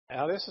Jeg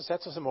har lyst til å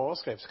sette som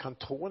overskrift: kan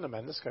troende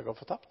mennesker gå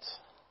fortapt?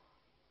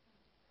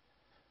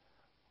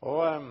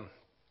 Og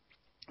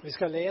vi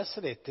skal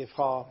lese litt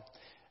fra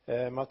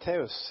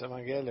Matteus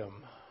evangelium,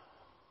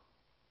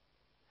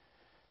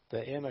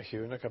 det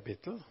 21.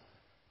 kapittel.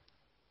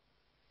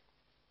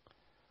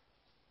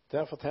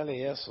 Der forteller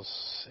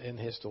Jesus en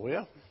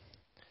historie.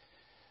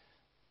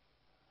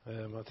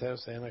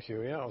 Matteus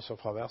 21, og så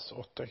fra vers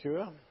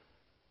 28.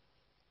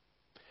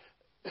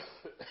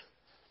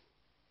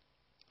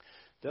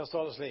 Der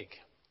står det slik: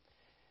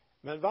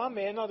 Men hva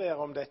mener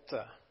dere om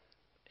dette?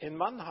 En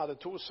mann hadde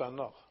 2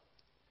 sønner,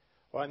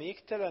 og han gikk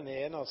til den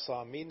ene og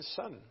sa: Min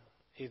sønn,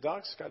 i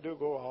dag skal du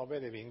gå og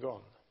arbeide i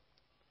vingården.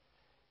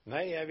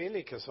 Nei, jeg vil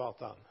ikke,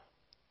 svarte han.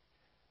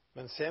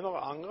 Men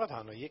senere angret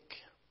han og gikk.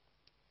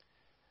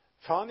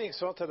 Faren gikk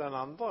så til den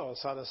andre og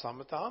sa det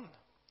samme til han.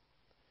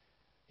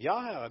 Ja,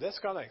 herre, det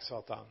skal jeg,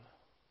 svarte han.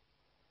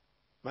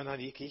 Men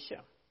han gikk ikke.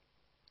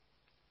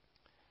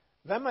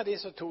 Hvem av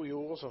disse 2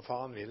 gjorde som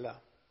faren ville?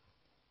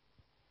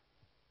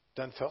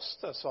 Den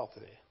første,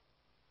 svarte de.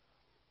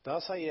 Da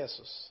sa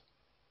Jesus: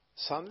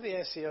 Sannelig,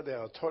 jeg sier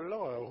dere,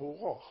 tollere og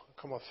horer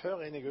kommer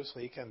før inn i Guds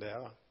rike enn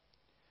dere.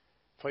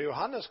 For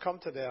Johannes kom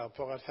til dere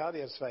på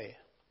rettferdighetsvei,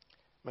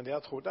 men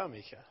dere trodde ham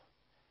ikke.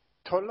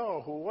 Tollere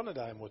og horene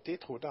derimot, de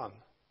trodde han.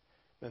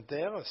 Men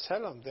dere,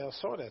 selv om dere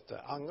så dette,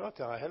 angret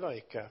dere heller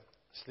ikke,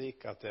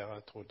 slik at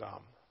dere trodde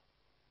ham.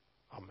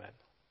 Amen.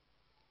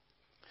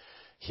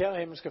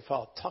 Kjære himmelske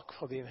Far, takk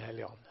for din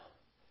Hellige Ånd.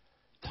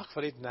 Takk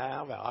for ditt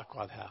nærvær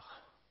akkurat her.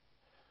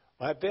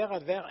 Og jeg ber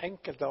at hver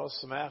enkelt av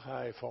oss som er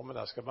her i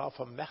formiddag skal bare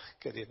få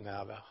merke ditt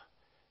nærvær.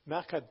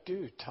 Merke at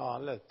du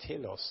taler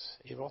til oss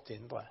i vårt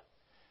indre.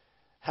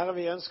 Herre,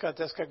 vi ønsker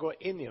at det skal gå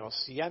inn i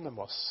oss, gjennom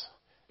oss,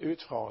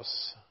 ut fra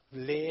oss,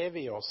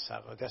 leve i oss,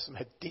 Herre, det som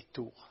er ditt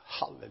ord.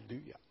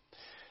 Halleluja.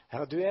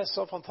 Herre, du er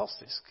så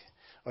fantastisk,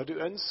 og du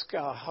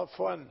ønsker å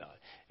få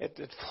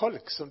et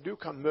folk som du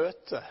kan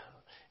møte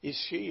i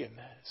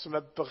skyen, som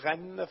er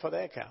brennende for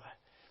deg, Herre.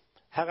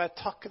 Herre, jeg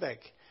takker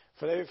deg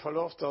for det vi får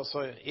lov til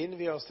å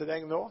innvie oss til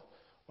deg nå,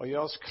 og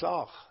gjøre oss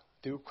klar.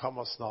 Du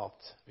kommer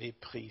snart. Vi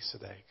priser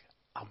deg.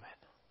 Amen.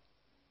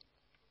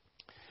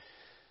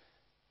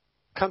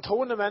 Kan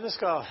troende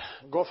mennesker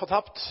gå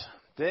fortapt?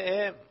 Det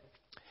er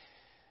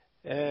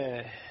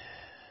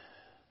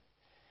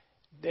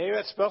jo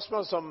et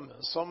spørsmål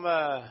som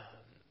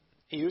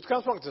i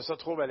utgangspunktet så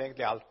tror vel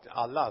egentlig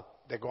alle at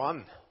det går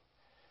an.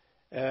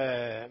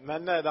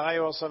 Men det er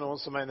jo også noen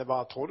som mener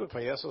bare tror du på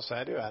Jesus, så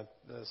er du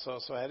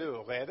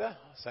jo rede,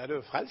 så er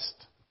du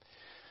frelst.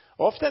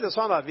 Og ofte er det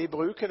sånn at vi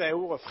bruker det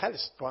ordet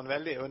frelst på en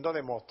veldig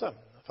underlig måte.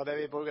 For det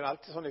vi bruker det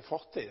alltid sånn i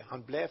fortid.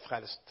 Han ble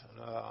frelst,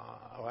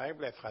 og jeg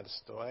ble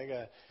frelst, og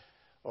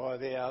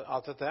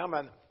alt dette her.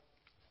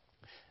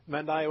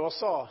 Men det er jo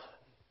også,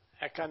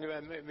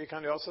 vi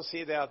kan jo også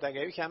si det at jeg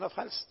er jo ikke ennå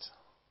frelst.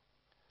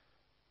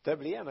 Det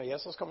blir jeg når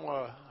Jesus kommer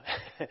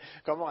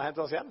og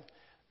henter oss hjem.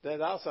 Det er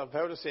der som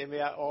Paulus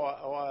sier,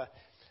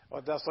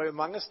 og der står jo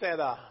mange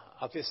steder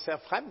at vi ser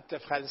frem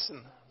til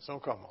frelsen som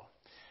kommer.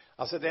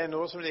 Altså det er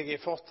noe som ligger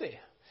i fortid.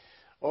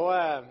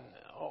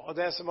 Og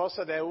det som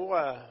også det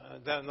ordet,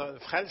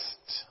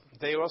 frelst,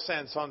 det er jo også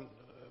en sånn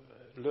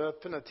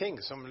løpende ting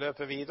som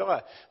løper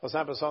videre. For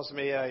eksempel sånn som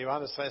i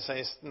Johannes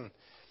 3,16,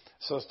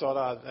 så står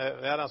det at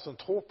hver den som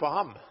tror på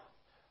ham,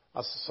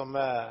 altså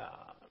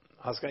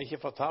han skal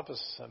ikke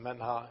fortapes,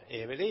 men ha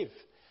evig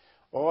liv.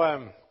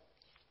 Og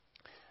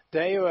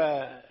det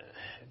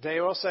er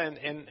jo også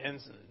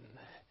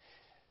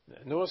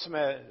noe som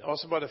er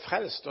også både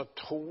frelst og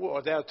tro,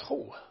 og det å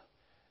tro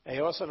er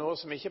jo også noe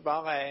som ikke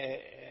bare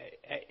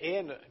er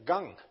en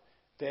gang.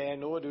 Det er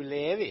noe du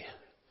lever i.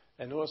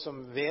 Det er noe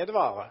som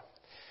vedvarer.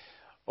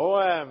 Og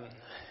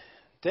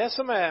det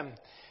som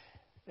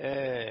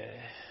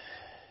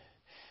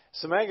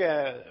jeg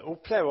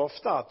opplever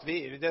ofte, at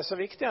det er så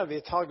viktig at vi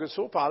tar Guds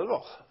ord på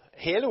alvor.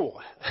 Hele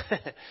ordet.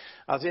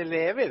 At vi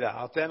lever i det.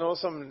 At det er noe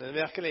som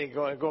virkelig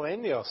går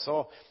inn i oss.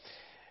 Og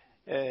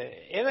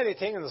en av de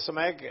tingene som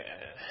jeg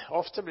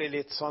ofte blir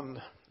litt sånn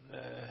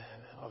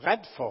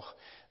redd for,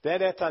 det er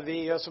dette at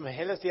vi gjør som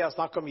hele tiden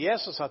snakker om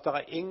Jesus, at det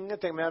er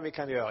ingenting mer vi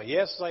kan gjøre.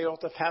 Jesus har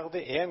gjort det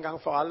ferdig en gang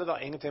for alle, det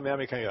er ingenting mer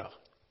vi kan gjøre.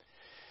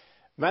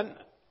 Men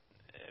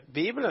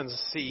Bibelen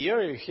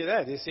sier jo ikke det.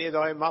 De sier det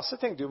er masse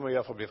ting du må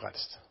gjøre for å bli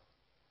frelst.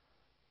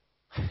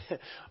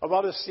 Og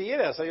bare du sier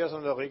det, så gjør det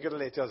som du rygger det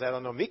litt til å si det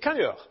noe vi kan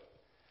gjøre.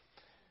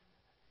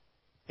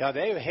 Ja,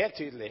 det er jo helt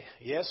tydelig.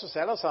 Jesus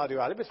ellers hadde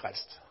jo alle blitt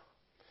frelst.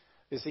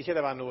 Hvis ikke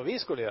det var noe vi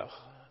skulle gjøre.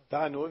 Det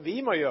er noe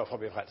vi må gjøre for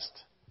å bli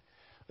frelst.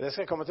 Og det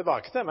skal jeg komme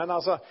tilbake til. Men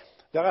altså,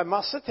 det er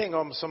masse ting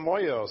som må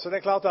gjøre. Så det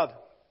er klart at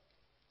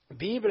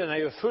Bibelen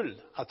er jo full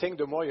av ting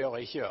du må gjøre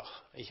og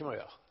ikke må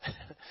gjøre.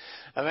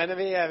 Jeg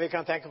mener, vi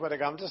kan tenke på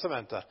Det gamle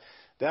testamentet.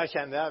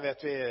 Der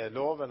vet vi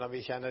loven, og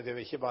vi kjenner det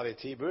jo ikke bare de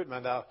 10 bud,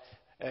 men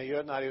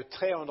jødene hadde jo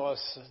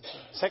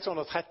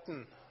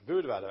 613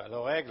 bud,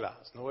 eller regler.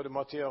 Noe du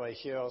måtte gjøre,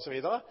 ikke gjøre, og så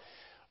videre.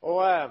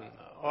 Og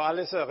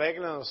alle disse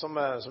reglene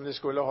som de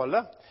skulle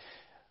holde.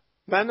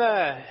 Men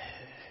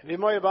vi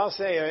må jo bare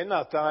se i øynene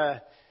at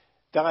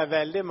det er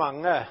veldig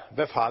mange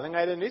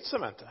befalinger i Det nye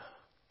testamentet.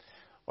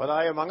 Og det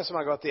er jo mange som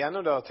har gått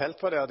igjennom det og telt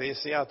på det, og de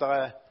sier at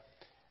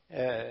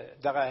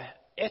det er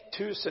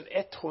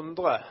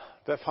 1100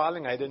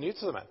 befalinger i Det nye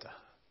testamentet.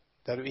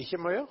 Det du ikke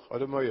må gjøre, og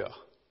du må gjøre.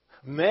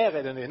 Mer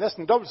i det nye,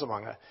 nesten dobbelt så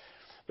mange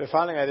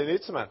befalinger i Det nye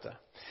testamentet.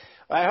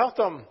 Og jeg har hørt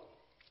om,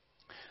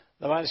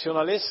 det var en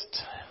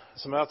journalist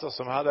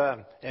som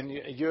hadde en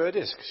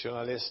jødisk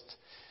journalist,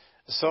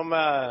 som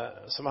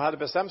hadde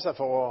bestemt seg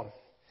for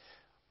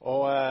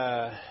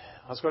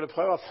han skulle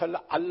prøve å følge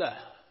alle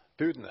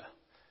budene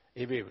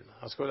i Bibelen.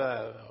 Han skulle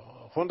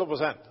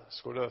 100%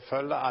 skulle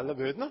følge alle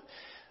budene,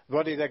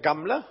 både i Det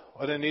gamle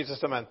og Det nye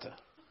testamentet.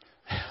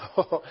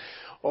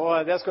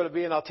 Og det skulle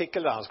bli en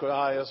artikkel der. Han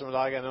skulle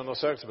lage en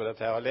undersøkelse på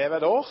dette og leve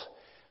et år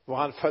hvor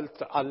han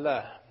fulgte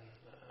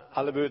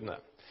alle budene.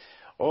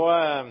 Og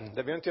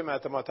det begynte jo med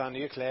at han måtte ha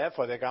nye klær,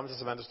 for Det gamle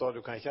testamentet står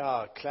du kan ikke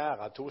ha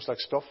klær av 2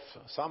 slags stoff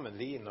sammen,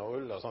 lin og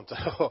ull og sånt.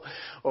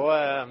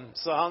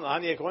 Så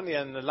han gikk rundt i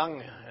en lang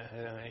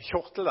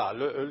kjortel da,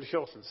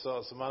 ullkjortel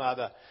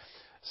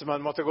som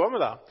han måtte gå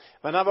med da.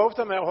 Men han var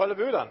opptatt med å holde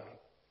budene.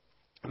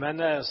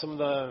 Men som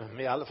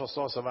vi alle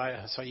forstår,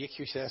 så gikk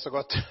jo ikke det så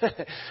godt.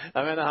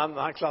 Jeg mener,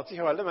 han klarte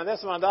ikke å holde det. Men det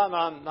som når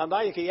han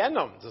da gikk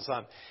igjennom, så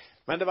sa han,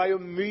 men det var jo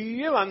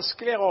mye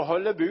vanskeligere å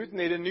holde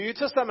budene i Det nye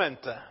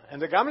testamentet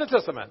enn Det gamle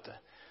testamentet.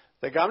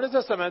 Det gamle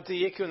testamentet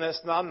gikk jo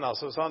nesten an,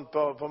 altså sånn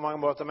på mange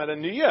måter. Men det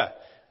nye,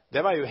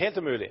 det var jo helt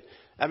umulig.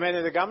 Jeg mener,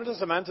 i Det gamle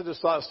testamentet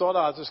står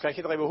det at du skal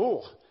ikke drive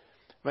hor.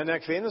 Men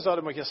en kvinne sa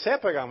du må ikke se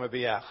på en gang med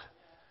begjær.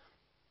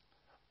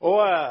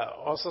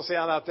 Og så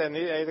sier han at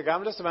i Det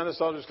gamle testamentet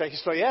står det at du skal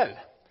ikke slå ihjel.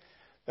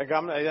 I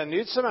Det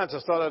nye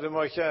testamentet står det at du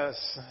må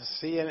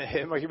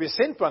ikke bli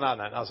sint på en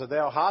annen. Altså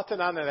det å hate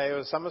en annen er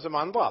jo det samme som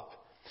andrap.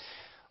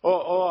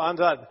 Og han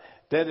sa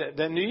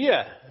det nye,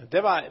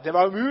 det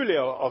var umulig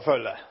å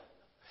følge.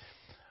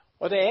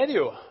 Og det er det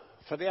jo,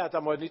 fordi at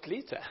det må et nytt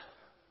liv til.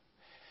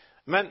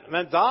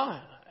 Men da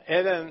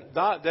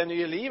det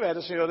nye livet er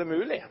det som gjør det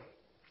mulig.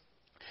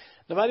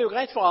 Nå var det jo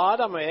greit for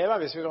Adam og Eva,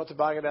 hvis vi går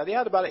tilbake der. De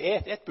hadde bare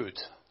ett bud.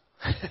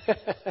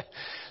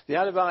 De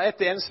hadde bare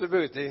ett eneste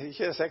bud.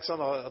 Ikke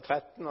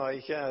 613 og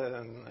ikke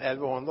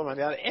 1100, men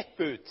de hadde ett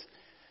bud.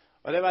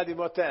 Og det var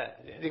at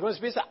de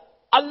kunne spise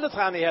alle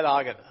trærne i hele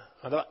hagen.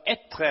 Og det var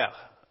ett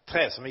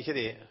tre som ikke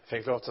de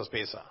fikk lov til å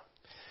spise.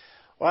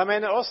 Og jeg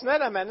mener, hvordan er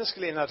den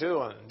menneskelige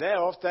naturen?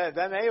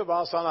 Den er jo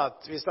bare sånn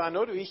at hvis det er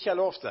noe du ikke har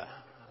lov til,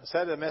 så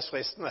er det mest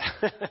fristende.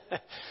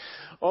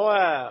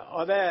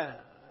 og det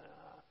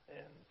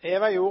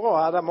Eva gjorde, og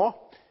Adam også,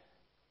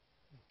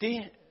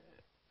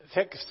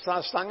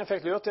 slangen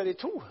fikk lurt til de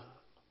to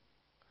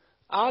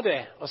av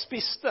det, og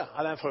spiste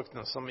av den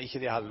frukten som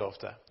ikke de hadde lov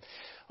til.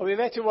 Og vi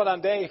vet jo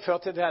hvordan det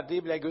førte til at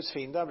de ble Guds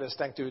fiender, ble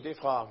stengt ute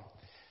fra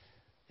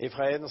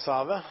Edens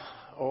hage,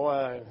 og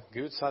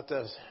Gud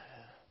satte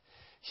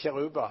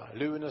keruber,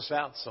 luende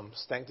sverd, som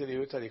stengte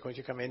de ute, og de kunne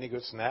ikke komme inn i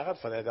Guds nærhet,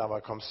 for det der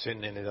var kommet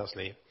synd inn i deres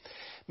liv.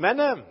 Men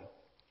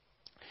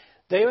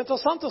det er jo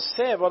interessant å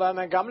se hvordan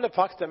den gamle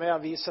pakt er med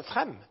å vise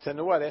frem til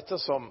noe av dette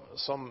som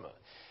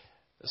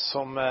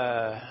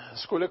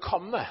skulle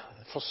komme,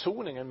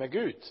 forsoningen med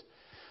Gud.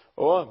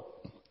 Og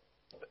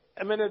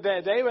jeg mener,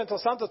 det er jo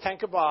interessant å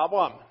tenke på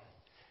Abraham.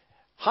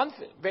 Han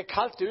ble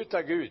kalt ut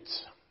av Gud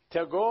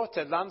til å gå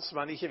til et land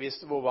som han ikke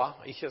visste hvor var,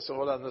 ikke så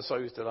hvordan det så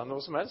ut eller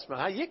noe som helst, men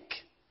han gikk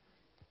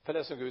på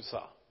det som Gud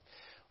sa.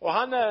 Og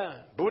han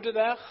bodde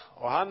der,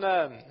 og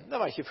det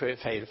var ikke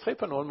feilfri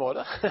på noen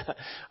måte.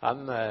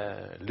 Han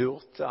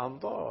lurte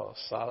andre og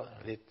sa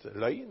litt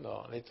løgn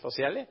og litt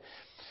forskjellig.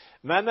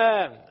 Men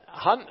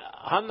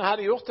han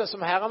hadde gjort det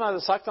som Herren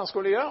hadde sagt han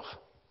skulle gjøre.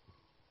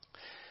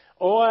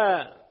 Og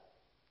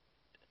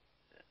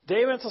det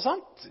er jo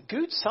interessant.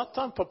 Gud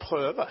satte han på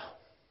prøve.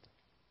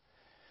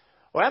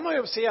 Og jeg må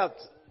jo si at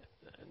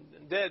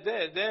det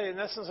er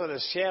nesten så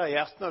det skjer i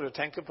hjertet når du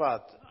tenker på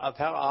at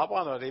her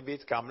Abraham og de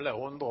blitt gamle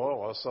 100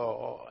 år,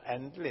 og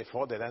endelig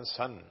får de den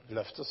sønnen,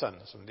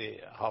 løftesønnen, som de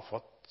har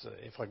fått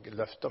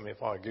løfte om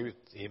fra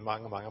Gud i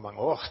mange, mange,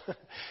 mange år.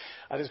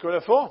 At de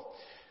skulle få.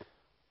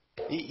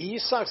 I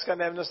Isak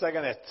skal nevnes deg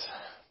en ett.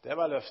 Det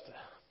var løftet.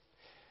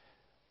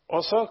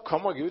 Og så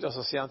kommer Gud og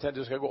så sier han til at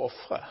du skal gå og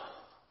offre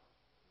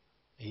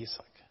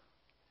Isak.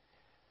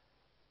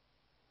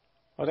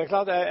 Og det er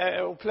klart,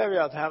 jeg opplever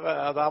jo at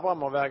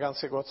Abraham må være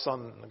ganske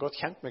godt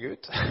kjent med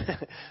Gud.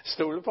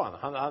 Stole på han.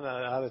 Han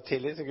hadde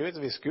tillit til Gud.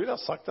 Hvis Gud har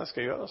sagt han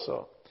skal gjøre det,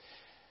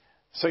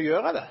 så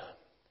gjør jeg det.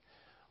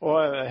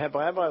 Og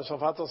Hebreerbrevets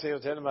forfatter sier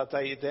jo til og med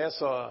at i det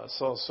så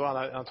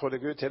han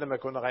trodde Gud til og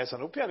med kunne reise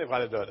han opp igjen fra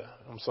de døde,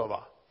 om så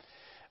var.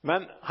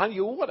 Men han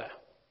gjorde det.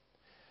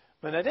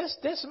 Men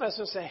det som jeg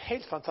synes er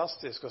helt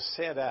fantastisk å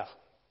se der,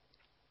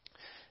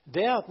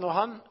 det er at når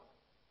han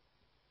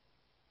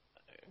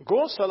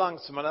går så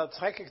langt som han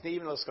trekker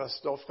kniven og skal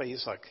stå fra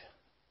Isak,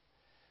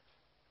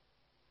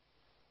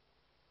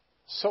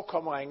 så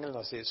kommer engelen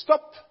og sier,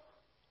 stopp!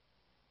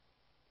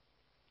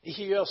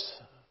 Ikke gjør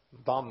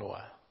barn noe.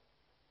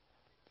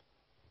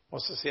 Og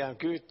så sier han,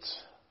 Gud,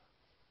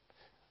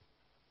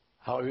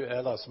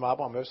 eller som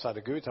Abraham også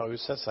hadde, Gud har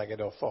utsett seg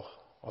et offer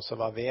og så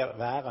var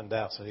væren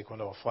der så de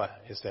kunne offre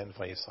i stedet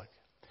for Isak.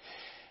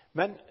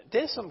 Men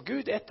det som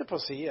Gud etterpå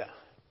sier,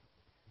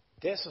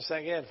 det synes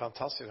jeg er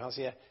fantastisk. Han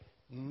sier,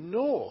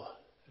 nå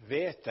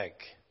vet jeg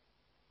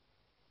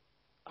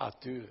at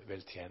du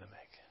vil tjene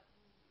meg.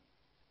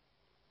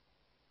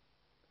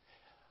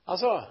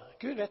 Altså,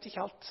 Gud vet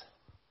ikke alt.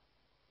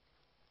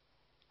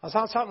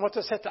 Altså, han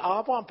måtte sette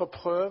Abraham på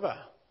prøve.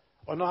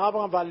 Og når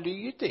Abraham var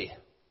lydig,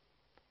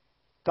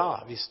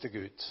 da visste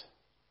Gud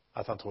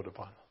at han trodde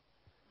på han.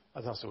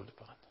 At han stolte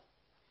på han.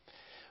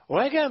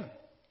 Og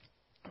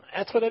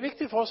jeg tror det er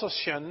viktig for oss å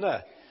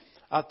skjønne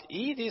at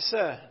i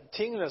disse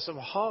tingene som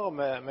har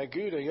med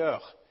Gud å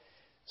gjøre,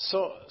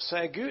 så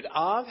er Gud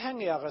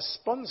avhengig av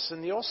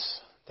responsen i oss.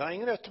 Det er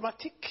ingen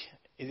automatikk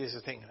i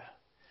disse tingene.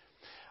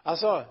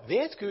 Altså,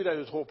 vet Gud at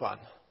du tror på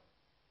han?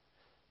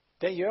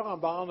 Det gjør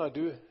han bare når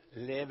du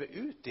lever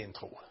ut din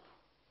tro.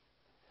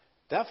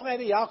 Derfor er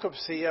det Jakob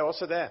sier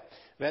også det,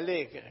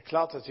 veldig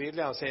klart og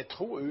tydelig. Han sier,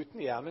 tro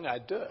uten gjerninger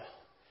er død.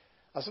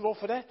 Altså,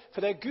 hvorfor det?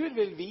 Fordi Gud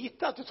vil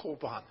vite at du tror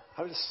på han.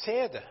 Han vil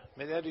se det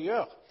med det du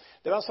gjør.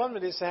 Det var sånn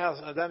med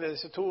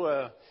disse to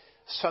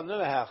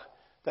sønnene her.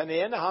 Den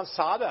ene, han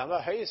sa det, han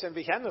var høy i sin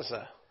bekjennelse,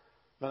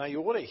 men han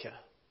gjorde det ikke.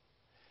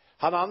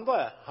 Han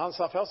andre, han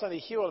sa først han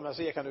ikke gjorde det, men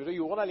så gikk han ut og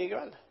gjorde det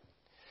likevel.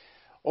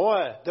 Og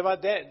det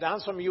var det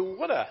han som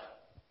gjorde det,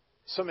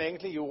 som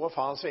egentlig gjorde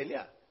farens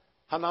vilje.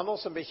 Han andre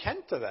som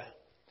bekjente det,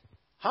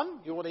 han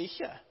gjorde det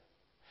ikke.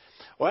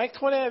 Og jeg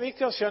tror det er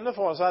viktig å skjønne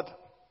for oss at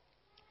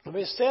når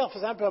vi ser for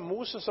eksempel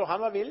Moses, og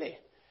han var villig.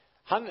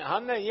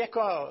 Han gikk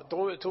og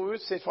tog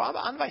ut sitt for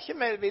han var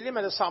ikke villig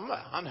med det samme.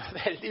 Han var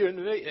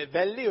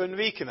veldig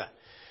unnvikende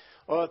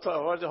og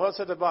holdt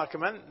seg tilbake.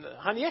 Men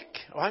han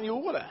gikk, og han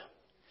gjorde det.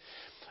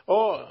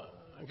 Og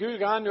Gud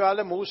ga han jo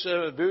alle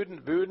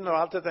budene og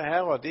alt dette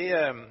her, og de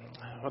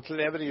måtte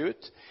leve de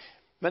ut.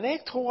 Men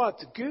jeg tror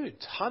at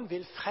Gud, han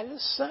vil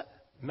frelse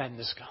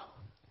mennesker.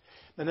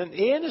 Men den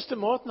eneste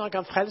måten han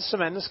kan frelse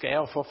mennesker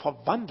er å få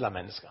forvandlet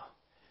mennesker.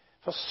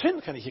 For synd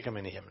kan ikke komme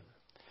inn i himmelen.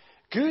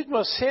 Gud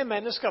må se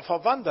mennesker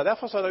forvandlet.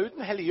 Derfor er det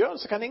uten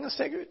helliggjørelse kan ingen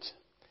se Gud.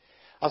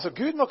 Altså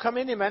Gud må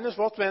komme inn i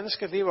vårt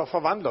menneskeliv og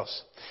forvandle oss.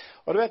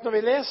 Og du vet når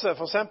vi leser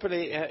for eksempel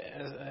i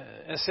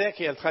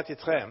Esekiel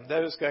 33,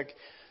 det husker jeg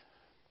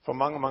for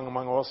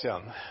mange år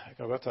siden.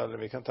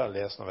 Vi kan ta og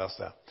lese noen vers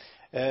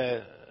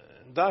der.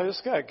 Da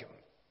husker jeg,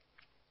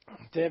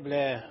 det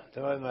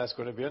var når jeg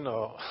skulle begynne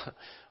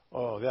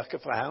å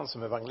virke for Herren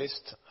som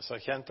evangelist, så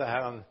kjente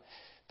Herren,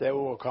 det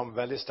ordet kom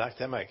veldig sterkt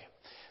til meg.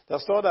 Der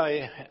står det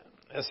i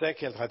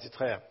Esekiel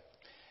 33,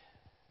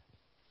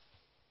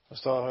 det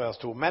står vers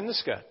 2,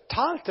 menneske,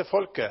 tal til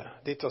folket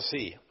ditt og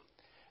si,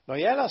 når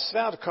gjelder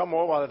sverd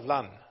kommer over et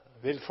land,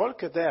 vil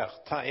folket der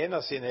ta en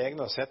av sine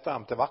egne og sette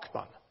ham til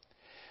vaktmann.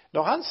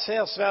 Når han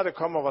ser sverdet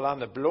komme over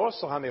landet,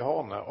 blåser han i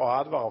hornet og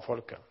advarer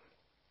folket.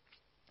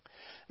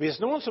 Hvis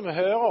noen som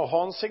hører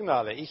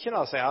hornsignalet ikke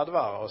lar seg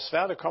advare, og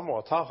sverdet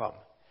kommer og tar ham,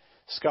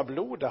 skal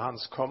blodet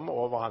hans komme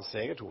over hans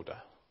eget hode.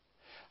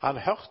 Han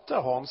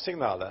hørte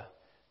hornsignalet,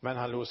 men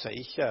han lot seg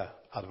ikke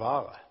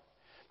advare.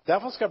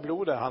 Derfor skal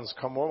blodet hans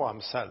komme over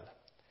ham selv.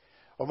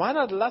 Om han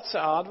hadde latt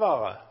seg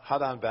advare,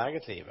 hadde han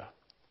berget livet.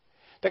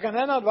 Det kan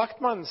hende at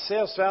vaktmannen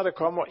ser sverdet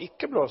komme og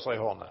ikke blåser i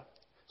hornet,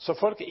 så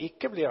folket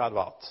ikke blir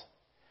advart.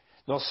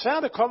 Når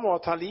sverdet kommer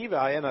og tar livet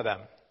av en av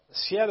dem,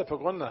 skjer det på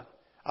grunn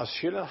av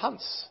skylden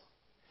hans.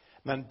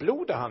 Men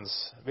blodet hans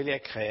vil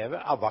jeg kreve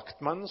av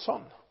vaktmannens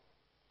hånd.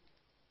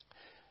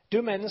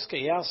 Du menneske,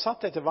 jeg har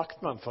satt deg til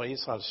vaktmann for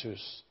Israels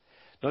hus.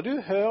 Når du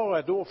hører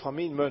et ord fra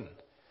min munn,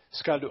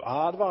 skal du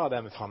advare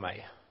dem fra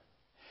meg.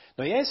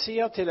 Når jeg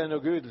sier til en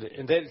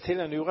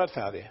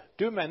urettferdig,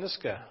 du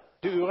menneske,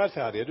 du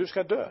urettferdige, du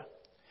skal dø,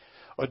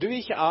 og du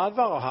ikke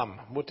advarer ham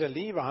mot det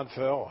livet han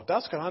fører,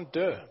 da skal han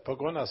dø på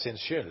grunn av sin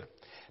skyld.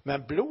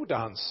 Men blodet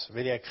hans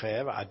vil jeg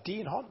kreve av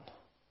din hånd.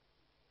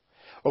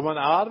 Om man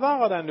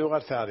advarer den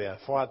urettferdige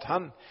for at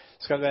han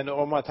skal vende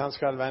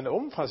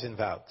om fra sin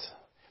ferd,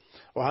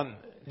 og han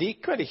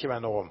likevel ikke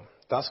vender om,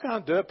 da skal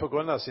han dø på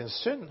grunn av sin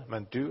synd,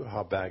 men du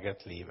har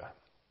berget livet.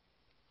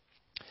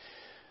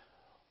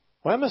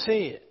 Og jeg må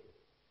si,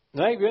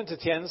 når jeg begynte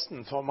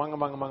tjenesten for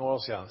mange år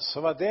siden,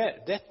 så var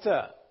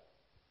dette,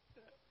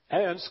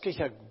 jeg ønsker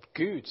ikke at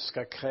Gud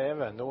skal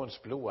kreve noens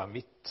blod av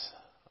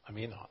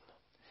min hånd.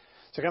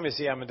 Så kan vi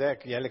si, ja, men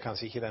det gjelder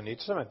kanskje ikke den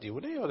nytelsesmøtet. Jo,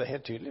 det gjør det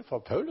helt tydelig for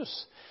Paulus.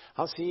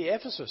 Han sier i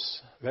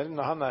Efesus, vel,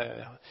 når han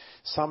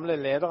samler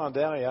lederen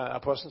der i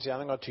Apostelens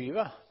gjerninger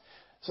 20,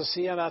 så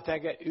sier han at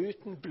jeg er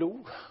uten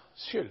blod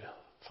skyld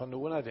for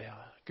noen av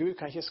dere. Gud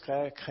kan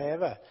ikke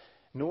kreve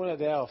noen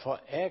av dere, for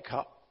jeg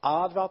har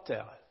advart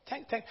dere.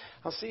 Tenk,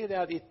 han sier det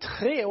at i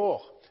 3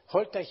 år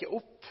holdt jeg ikke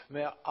opp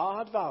med å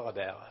advare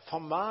dere,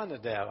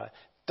 formane dere,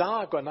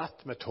 dag og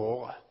natt med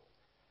tårer.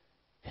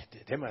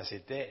 Det må jeg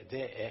si,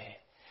 det er...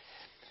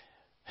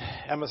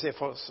 Jeg må si,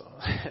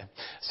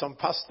 som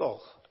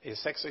pastor i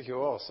 26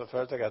 år, så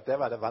følte jeg at det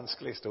var det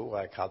vanskeligste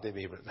ordet jeg hadde i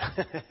Bibelen.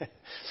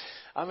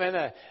 Jeg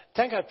mener,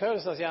 tenk at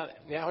Paulus sier,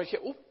 jeg har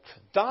ikke opp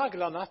dag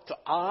eller natt å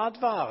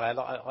advare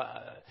eller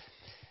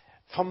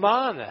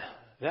formane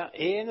hver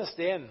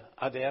eneste en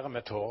av dere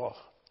med tårer.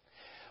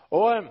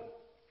 Og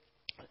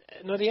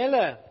når det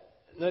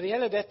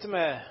gjelder dette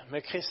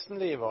med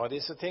kristenlivet og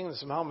disse tingene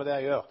som har med det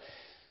å gjøre,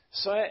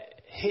 så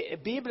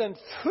Bibelen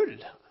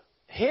full.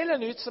 Hele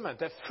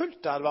Nytestamentet er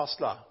fullt av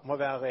advarsler om å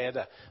være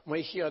rede. Må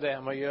ikke gjøre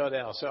det, må gjøre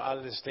det, og så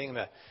alle disse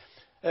tingene.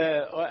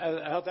 Og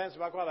jeg hørte en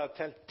som akkurat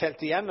hadde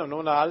telt igjennom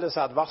noen av alle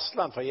disse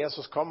advarslene for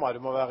Jesus kommer, du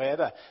må være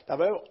rede. Det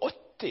var jo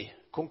 80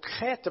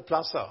 konkrete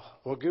plasser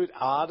hvor Gud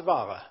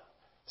advarer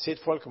sitt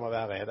folk om å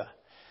være rede.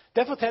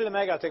 Det forteller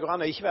meg at det går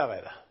an å ikke være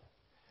rede.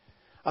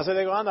 Altså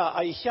det går an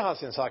å ikke ha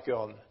sin sak i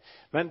orden.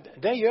 Men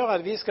det gjør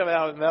at vi skal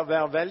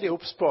være veldig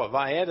obs på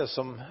hva er det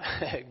som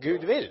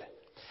Gud vil.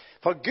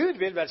 For Gud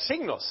vil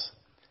velsigne oss.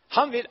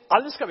 Han vil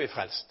alle skal bli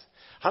frelst.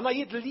 Han har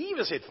gitt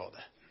livet sitt for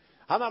det.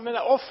 Han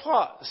har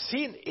offret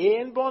sin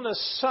enbårne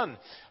sønn.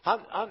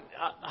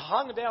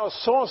 Han der og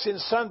så sin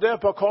sønn dø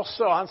på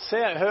korset, og han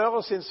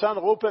hører sin sønn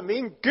rope,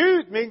 min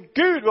Gud,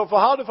 hvorfor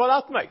har du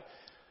forlatt meg?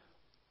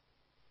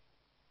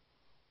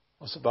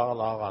 Og så bare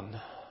lar han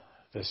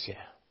det skje.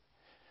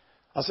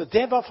 Altså,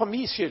 det var for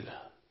min skyld.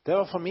 Det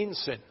var for min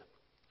synd.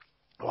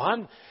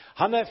 Og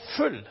han er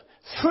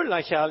full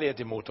av kjærlighet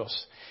imot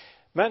oss.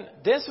 Men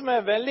det som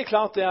er veldig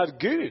klart er at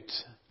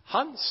Gud,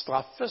 han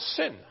straffer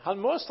synd. Han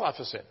må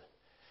straffe synd.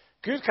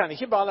 Gud kan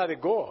ikke bare la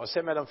det gå og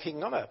se mellom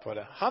fingrene på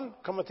det. Han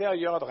kommer til å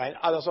gjøre det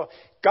altså,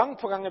 gang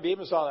på gang i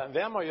Bibelen så er det,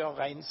 hver må gjøre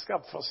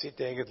regnskap for sitt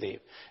eget liv.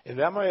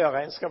 Hver må gjøre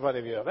regnskap for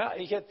det vi gjør.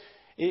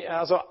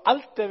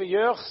 Alt det vi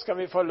gjør skal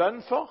vi få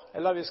lønn for,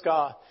 eller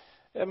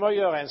jeg må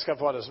gjøre regnskap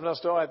for det. Som det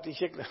står at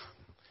ikke...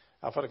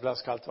 Jeg får et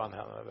glass kaldt vann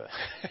her.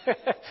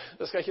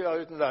 Det skal ikke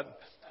være uten lønn.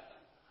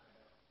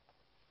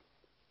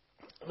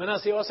 Men han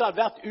sier også at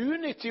hvert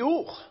unyttig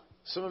ord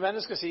som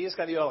mennesker sier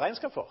skal de gjøre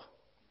regnskap for.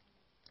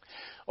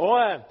 Og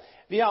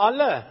vi har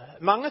alle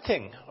mange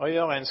ting å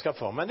gjøre regnskap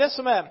for. Men det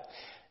som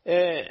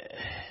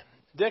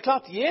det er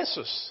klart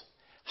Jesus,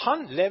 han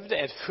levde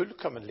et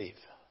fullkomment liv.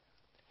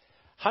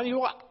 Han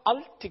gjorde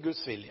alltid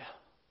Guds vilje.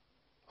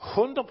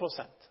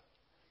 100%.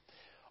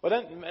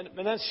 Men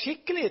den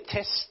skikkelige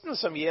testen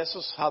som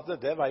Jesus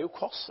hadde, det var jo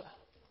korset.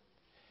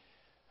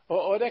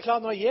 Og det er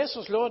klart, når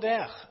Jesus lå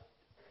der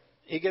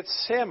i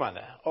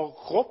Getsemane og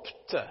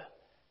ropte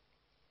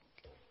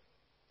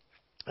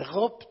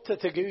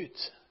til Gud,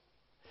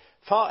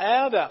 far,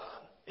 er der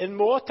en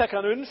måte jeg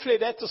kan unnfly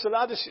dette, så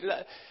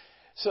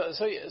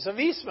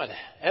vis meg det.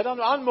 Er det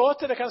noen annen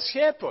måte det kan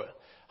skje på?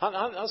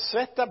 Han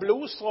svettet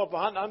blodstråper,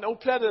 han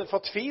opplevde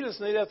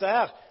fortvilelsen i dette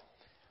her.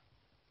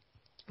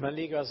 Men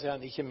likevel sier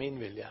han, ikke min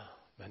vilje,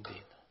 men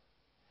din.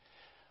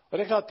 Og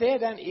det er klart, det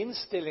er den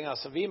innstillingen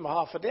som vi må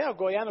ha. For det å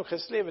gå gjennom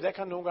kristelivet, det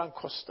kan noen gang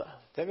koste.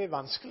 Det blir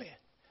vanskelig.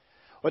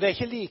 Og det er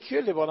ikke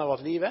likegyldig hvordan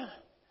vårt liv er.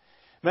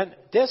 Men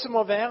det som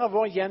må være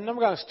vår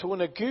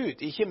gjennomgangstone,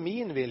 Gud, ikke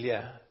min vilje,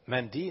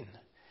 men din.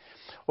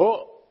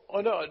 Og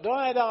da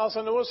er det altså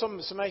noe som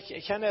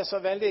jeg kjenner er så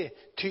veldig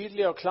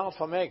tydelig og klart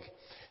for meg.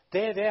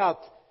 Det er det at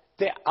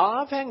det er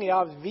avhengig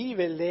av at vi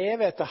vil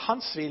leve etter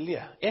hans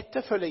vilje,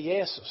 etterfølge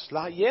Jesus.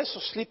 La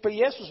Jesus slippe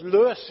Jesus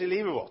løs i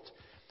livet vårt,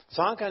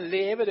 så han kan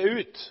leve det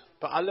ut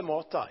på alle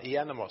måter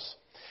igjennom oss.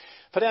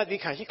 For det at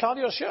vi kan ikke klare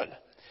det oss selv.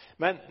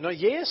 Men når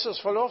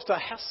Jesus får lov til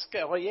å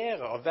herske,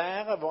 regjere og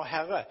være vår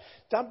Herre,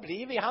 da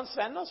blir vi hans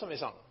venner, som vi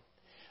sang.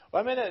 Og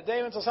jeg mener, det er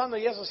jo interessant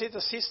når Jesus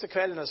sitter siste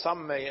kveldene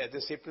sammen med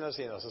disiplene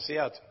sine, og så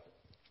sier at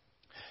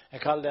jeg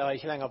kaller dere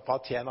ikke lenger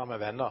bare tjenere med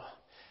venner.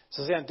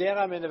 Så sier han,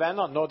 dere er mine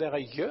venner når dere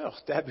gjør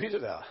det jeg byr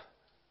dere.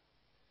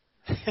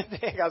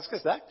 Det er ganske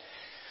sterkt.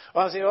 Og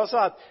han sier også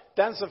at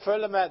den som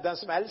følger meg, den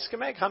som elsker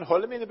meg, han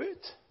holder mine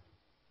bud.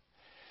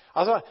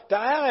 Altså, det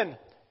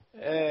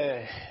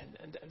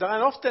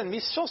er ofte en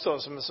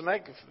misforståelse som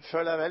jeg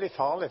føler er veldig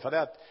farlig, for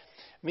det at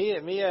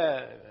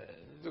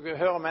du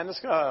hører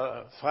mennesker,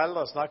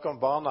 foreldre snakke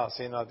om barna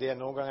sine, at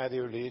noen ganger er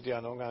de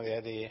ulydige, noen ganger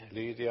er de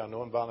lydige,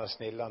 noen barn er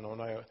snille, noen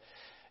er jo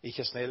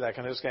ikke snille. Jeg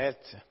kan huske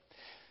helt,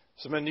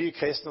 som en ny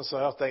kristen så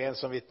hørte jeg en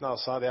som vitner og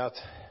sa det at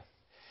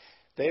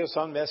det er jo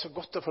sånn, vi er så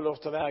godt å få lov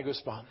til å være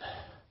Guds barn.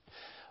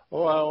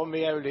 Og om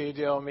vi er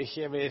ulydige, om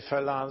ikke vi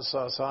følger han,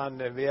 så sa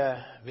han,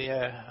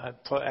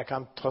 jeg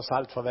kan tross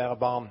alt få være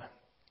barn.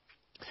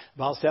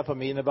 Bare se på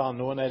mine barn,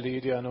 noen er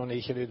lydige og noen er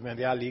ikke lydige, men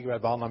de er likevel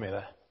barna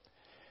mine.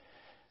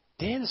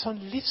 Det er en sånn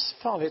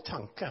livsfarlig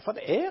tanke, for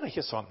det er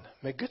ikke sånn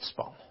med Guds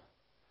barn.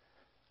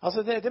 Altså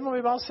det må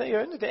vi bare se i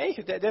øynene.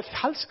 Det er et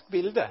falskt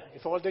bilde i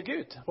forhold til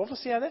Gud. Hvorfor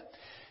sier jeg det?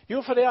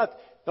 Jo, fordi at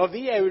når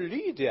vi er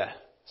ulydige,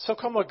 så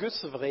kommer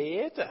Guds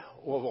vrede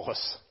over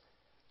oss.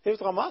 Det er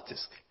jo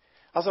dramatisk.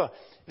 Altså,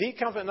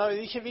 når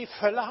ikke vi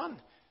følger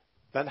han,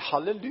 men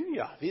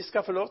halleluja, vi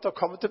skal få lov til å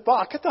komme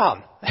tilbake til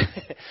han.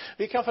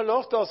 Vi kan få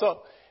lov til å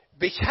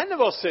bekjenne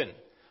vår synd,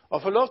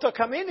 og få lov til å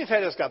komme inn i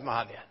fellesskap med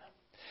han igjen.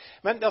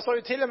 Men det står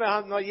jo til og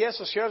med, når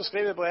Jesus selv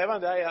skriver brevene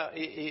der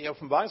i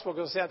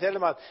åpenbaringsboken, så sier han til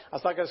og med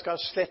at han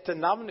skal slette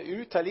navnet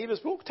ut av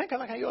livets bok. Tenk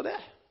at han kan gjøre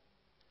det.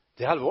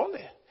 Det er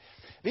alvorlig.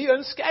 Jeg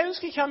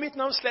ønsker ikke å ha mitt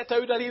navn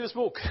slettet ut av livets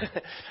bok.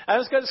 Jeg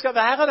ønsker at det skal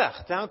være der,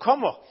 til han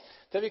kommer.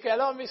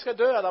 Eller om vi skal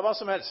dø, eller hva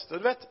som helst. Og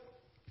du vet,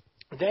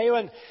 det er jo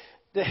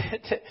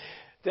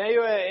Det er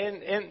jo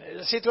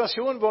en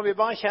situasjon hvor vi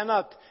bare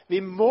kjenner at vi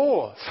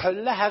må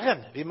følge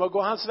Herren. Vi må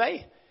gå hans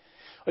vei.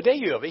 Og det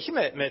gjør vi ikke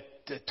med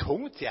et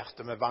tungt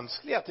hjerte, med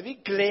vanskelig hjerte. Vi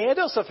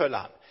gleder oss å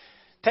følge han.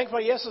 Tenk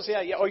på Jesus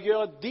sier, å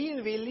gjøre din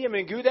vilje,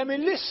 min Gud, er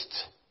min lyst.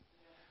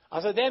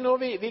 Altså det er noe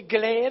vi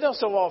gleder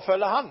oss over å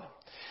følge han.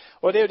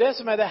 Og det er jo det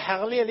som er det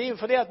herlige livet,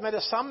 fordi at med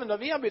det samme, når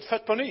vi har blitt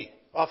født på ny,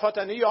 og har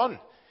fått en ny ånd,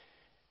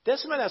 det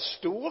som er den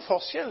store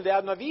forskjellen, det er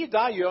at når vi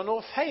da gjør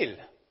noe feil,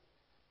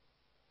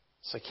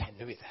 så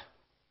kjenner vi det.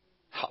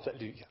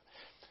 Halleluja.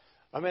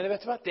 Jeg mener,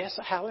 vet du hva? Det er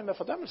så herlig med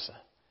fordømmelse.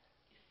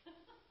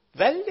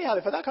 Veldig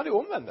herlig, for der kan du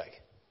omvende deg.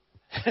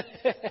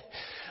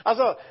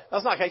 Altså, da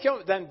snakker jeg ikke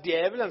om den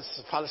djevelens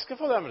falske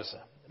fordømmelse.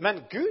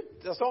 Men Gud,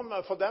 det står om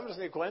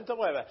fordømmelsen i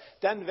Korinterbrevet,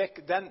 den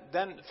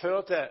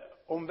fører til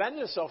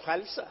omvendelse og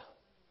frelse.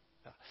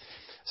 Ja.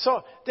 Så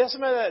det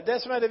som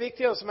er det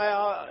viktige, og som jeg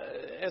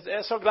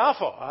er så glad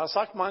for, jeg har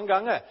sagt mange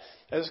ganger,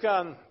 jeg husker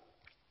han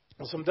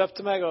som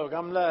døpte meg, og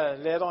gamle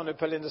lederen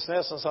på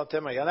Lindesnes, som sa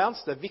til meg, Jan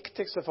Ernst, det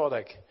viktigste for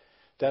deg,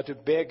 det er at du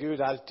ber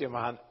Gud alltid om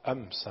å ha en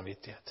øm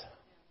samvittighet.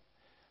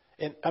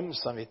 En øm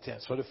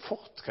samvittighet, så du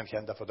fort kan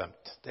kjenne deg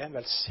fordømt. Det er en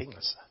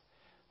velsignelse.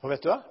 For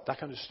vet du hva? Da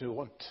kan du snu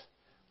rundt,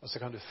 og så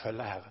kan du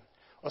følge Herren.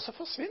 Og så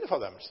forsvinner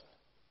fordømmelsen.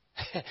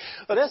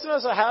 Og det som er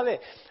så herlig,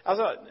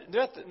 altså, du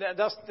vet,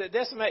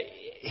 det som er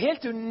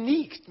helt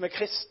unikt med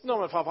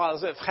kristendommen,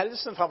 altså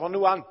frelsen fra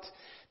noe annet,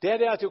 det er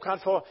det at du kan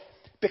få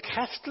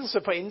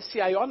bekreftelse på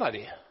innsida i ånda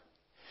di.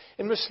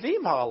 En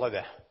muslim har aldri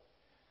det.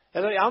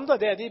 Eller de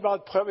andre, de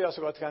bare prøver å gjøre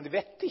så godt de kan. De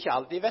vet ikke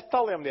alt. De vet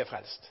aldri om de er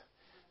frelst.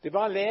 De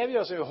bare lever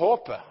jo som i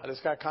håpet. De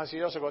skal kanskje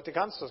gjøre så godt de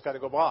kan, så skal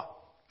det gå bra.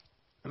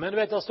 Men du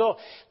vet, det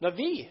står, når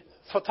vi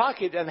får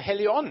tak i den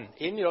hellige ånd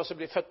inni oss og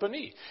blir født på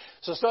ny,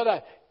 så står det,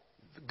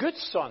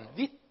 Guds ånd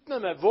vitner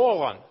med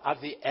vår ånd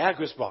at vi er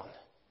Guds barn.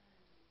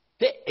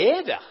 Det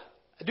er der.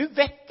 Du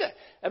vet det.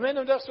 Jeg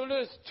mener, om der står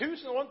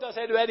 1000 rundt deg og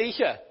sier du er det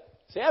ikke.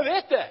 Så jeg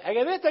vet det.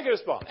 Jeg vet det er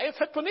Guds barn. Jeg er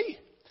født på ny.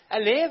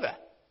 Jeg lever.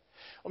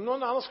 Om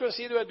noen andre skulle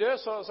si du er død,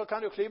 så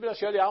kan du klype deg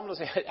selv i armen og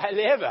si jeg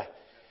lever.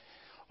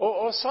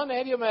 Og sånn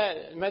er det jo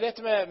med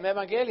dette med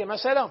evangeliet. Men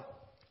se da,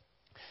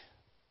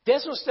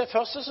 det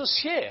første som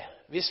skjer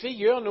hvis vi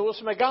gjør noe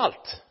som er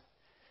galt,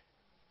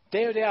 det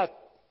er jo det at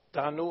det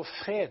er noe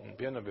freden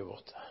begynner å bli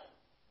borte.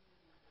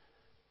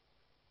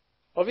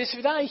 Og hvis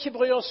vi da ikke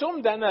bryr oss om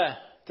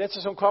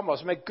dette som kommer,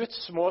 som er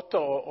Guds måte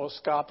å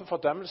skape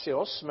fordømmelse i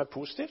oss, som er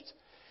positivt,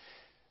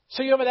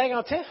 så gjør vi det en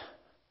gang til.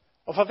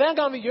 Og for hver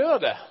gang vi gjør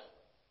det,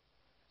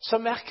 så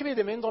merker vi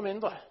det mindre og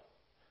mindre.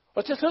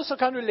 Og til slutt så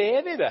kan du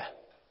leve i det,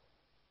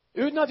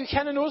 uten at du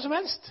kjenner noe som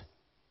helst.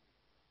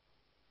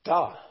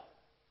 Da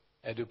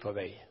er du på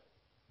vei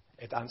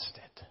et annet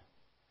sted.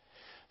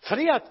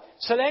 Fordi at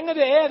så lenge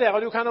det er der,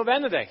 og du kan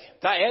omvende deg,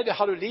 da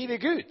har du liv i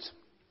Gud.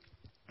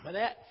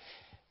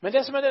 Men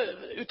det som er det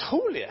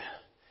utrolige,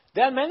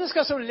 det er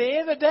mennesker som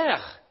lever der,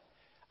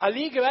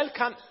 allikevel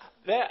kan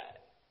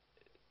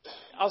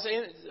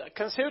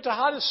se ut til å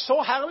ha det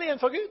så herlig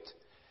innenfor Gud.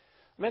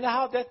 Men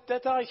dette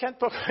har jeg kjent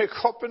på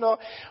kroppen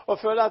og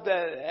føler at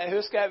jeg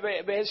husker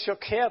jeg ble helt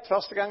sjokkert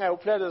første gang jeg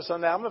opplevde det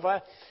så nærme, for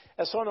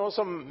jeg så noen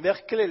som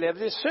virkelig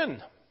levde i synd.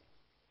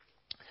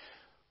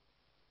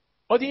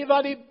 Og de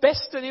var de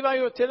beste, de var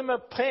jo til og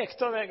med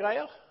prekt og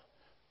greier.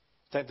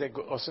 Jeg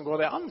tenkte, hvordan går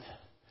det an?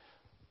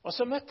 Og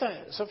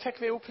så fikk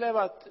vi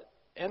oppleve at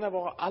en av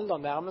våre aller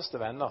nærmeste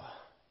venner,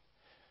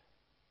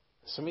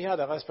 som vi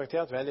hadde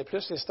respektert veldig,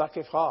 plutselig stakk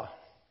ifra.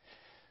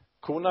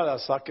 Kona der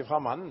stakk ifra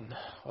mannen,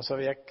 og så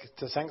vi gikk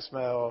til sengs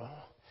med og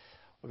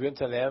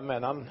begynte å leve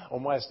med en annen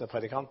omreisende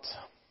predikant.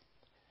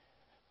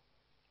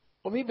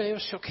 Og vi ble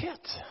jo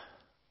sjokkert.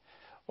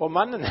 Og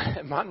mannen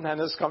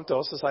hennes kom til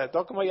oss og sa,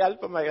 dere må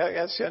hjelpe meg,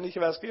 jeg skjønner ikke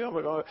hva jeg skal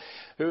gjøre.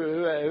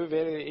 Hun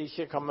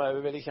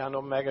vil ikke ha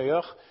noe med meg å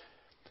gjøre.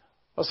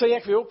 Og så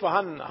gikk vi opp,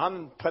 og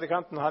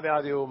predikanten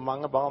hadde jo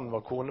mange barn,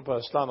 var kone på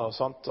Østlandet og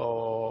sånt,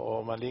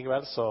 men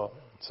likevel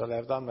så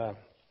levde han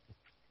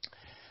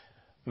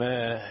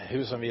med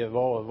hun som vi er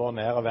vår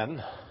nære venn.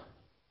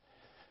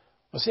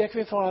 Og så gikk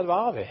vi for å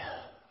advare vi.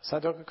 Så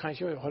dere kan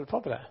ikke holde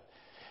på det.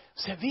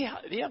 Så vi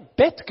har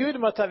bedt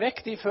Gud om å ta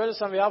vekk de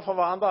følelsene vi har for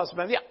hverandre,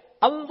 men vi har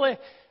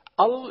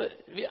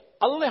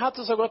aldri hatt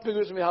det så godt med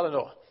Gud som vi har det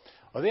nå.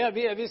 Og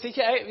hvis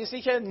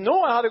ikke nå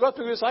jeg har det godt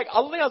med Gud, så har jeg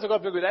aldri hatt det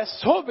godt med Gud. Jeg er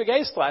så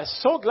begeistret, jeg er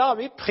så glad,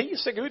 vi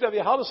priser Gud, og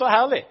vi har det så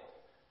herlig.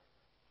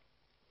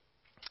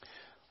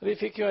 Og vi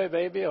fikk jo en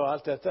baby og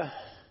alt dette.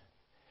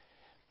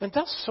 Men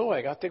der så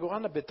jeg at det går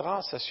an å bedra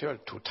seg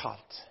selv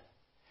totalt.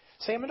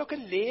 Så men dere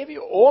lever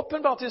jo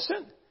åpenbart i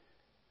synd.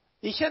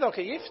 Ikke er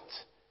dere gift,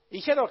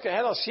 ikke er dere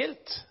heller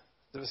skilt.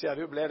 Det vil si at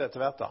du ble det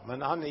til hvert da,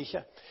 men han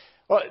ikke.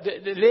 Og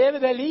lever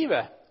det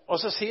livet, og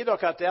så sier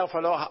dere at dere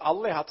har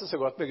aldri hatt det så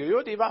godt med Gud.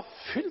 Jo, de var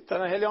fylt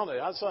av den hellige ånden,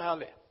 det er så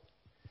herlig.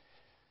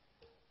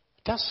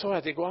 Der så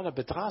jeg at det går an å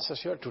bedra seg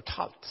selv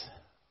totalt,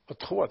 og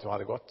tro at du har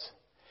det godt.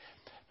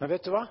 Men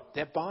vet du hva?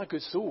 Det er bare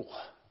Guds ord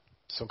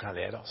som kan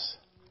lede oss.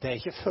 Det er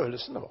ikke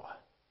følelsene våre.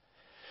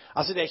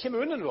 Altså, det er ikke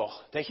munnen vår,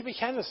 det er ikke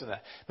bekjennelsene.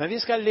 Men vi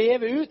skal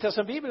leve ut det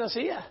som Bibelen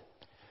sier.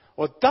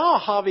 Og da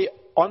har vi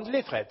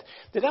åndelig fred.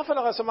 Det er derfor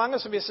det er så mange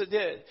som er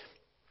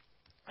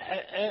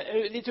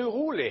litt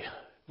urolig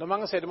når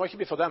mange sier du må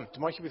ikke bli fordømt, du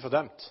må ikke bli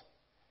fordømt.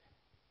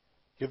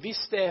 Jo, hvis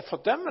det er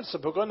fordømmelse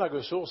på grunn av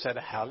Guds ord, så er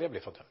det herlig å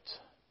bli fordømt.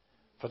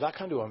 For da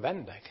kan du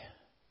omvende deg.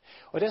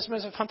 Og det som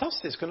er så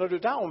fantastisk, når du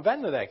da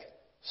omvender deg,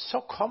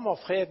 så kommer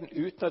freden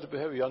uten at du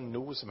behøver gjøre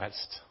noe som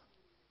helst.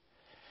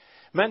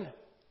 Men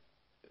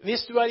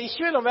hvis du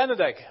ikke vil omvende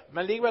deg,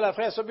 men likevel er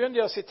fred, så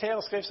begynner de å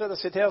sitere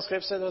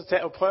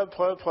skriftsteder, og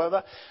prøve.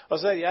 Og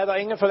så sier de, ja, det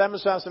er ingen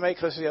fordømmelse hvem som er i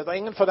Kristus. Ja, det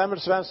er ingen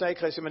fordømmelse hvem som er i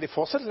Kristus, men de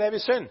fortsetter å leve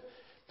i synd.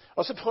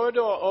 Og så prøver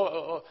du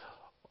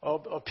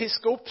å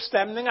piske opp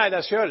stemningen i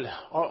deg selv,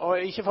 og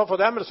ikke få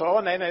fordømmelse.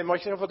 Nei, du må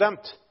ikke få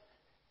fordømt.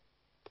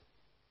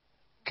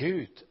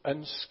 Gud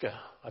ønsker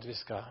at vi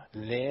skal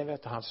leve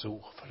etter hans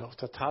ord, få lov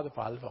til å ta det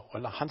på alvor,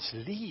 og la hans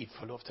liv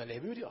få lov til å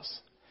leve ut i oss.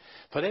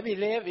 For det vi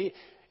lever i,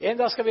 en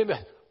dag skal vi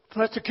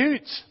møte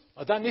Gud,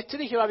 og da nytter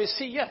det ikke hva vi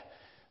sier.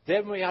 Det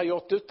må vi ha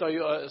gjort ut,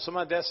 som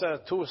er disse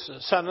to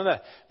sønnene.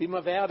 Vi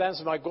må være den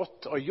som har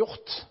gått og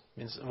gjort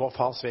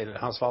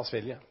hans fars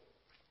vilje.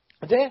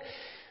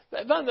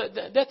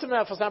 Dette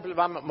med for eksempel,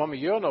 hva må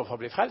vi gjøre nå for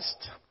å bli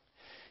frelst?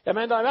 Jeg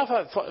mener, i hvert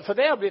fall, for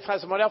det å bli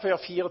frelst, så må du i hvert fall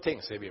gjøre 4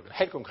 ting, sier Bibelen,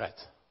 helt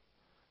konkret.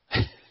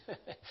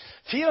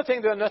 4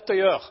 ting du er nødt til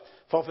å gjøre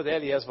for å få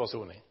del i Jesu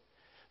forsoning.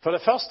 For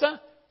det første,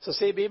 så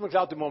sier Bibelen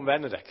klart at du må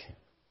omvende deg.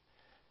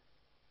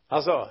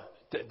 Altså,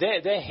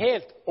 det er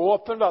helt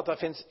åpenbart at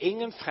det finnes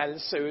ingen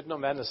frelse uten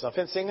omvendelse. Det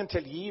finnes ingen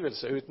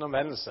tilgivelse uten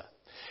omvendelse.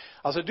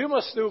 Altså, du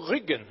må snu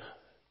ryggen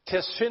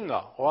til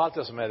synder og alt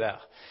det som er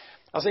der.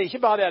 Altså,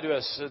 ikke bare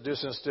det du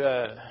synes du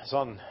er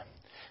sånn,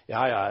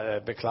 ja,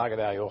 beklager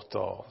det jeg har gjort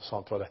og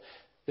sånt på det.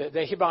 Det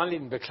er ikke bare en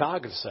liten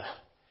beklagelse.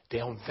 Det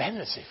er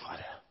omvendelse fra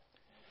det.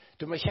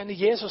 Du må kjenne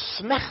Jesus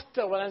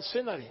smerte over den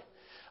synden din.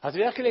 At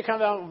det virkelig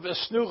kan være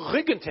snu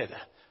ryggen til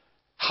det.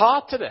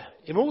 Hate det,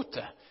 imot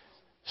det.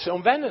 Så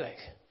omvende deg.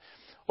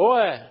 Og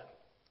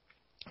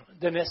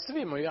det neste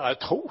vi må gjøre er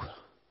å tro.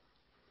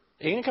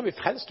 Ingen kan bli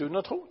frelst uten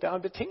å tro. Det er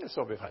en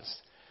betingelse å bli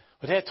frelst.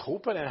 Og det er tro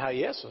på den Herre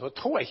Jesus. Og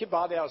tro er ikke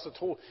bare det å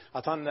tro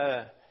at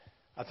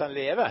han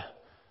lever.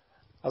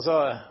 Altså,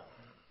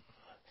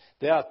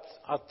 det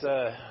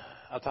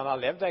at han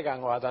har levd en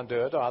gang, og at han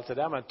døde og alt det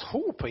der. Men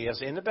tro på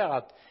Jesus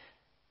innebærer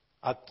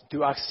at du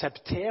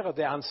aksepterer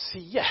det han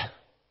sier.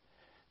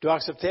 Du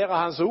aksepterer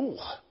hans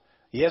ord.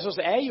 Jesus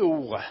er jo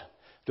ordet.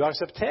 Du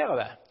aksepterer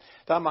det.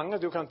 Det er mange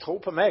du kan tro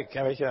på meg.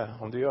 Jeg vet ikke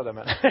om du gjør det,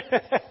 men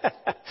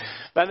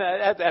men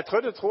jeg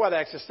tror du tror at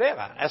det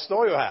eksisterer. Jeg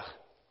står jo her.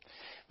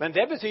 Men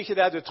det betyr ikke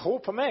det at du tror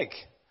på meg.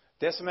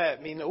 Det som er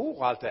mine ord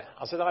og alt det.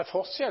 Altså, det er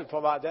forskjell på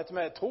hva dette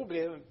med tro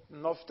blir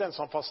ofte en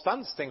sånn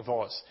forstandsting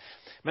for oss.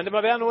 Men det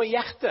må være noe i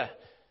hjertet.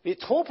 Vi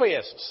tror på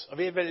Jesus, og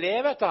vi vil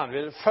leve etter han,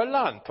 vi vil følge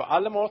han på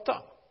alle måter.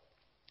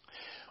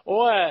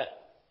 Og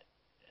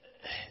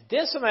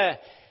det som er,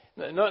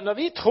 når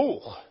vi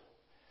tror,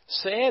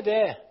 så er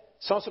det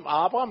sånn som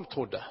Abraham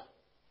trodde.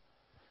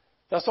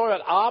 Der står jo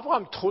at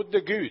Abraham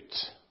trodde Gud,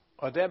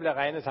 og det ble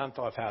regnet han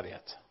til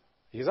rettferdighet.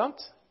 Ikke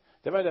sant?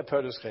 Det var det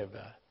Paulus skrev.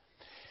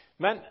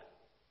 Men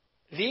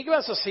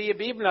likevel så sier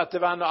Bibelen at det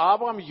var når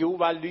Abraham jo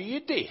var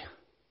lydig,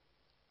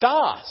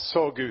 da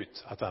så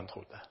Gud at han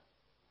trodde.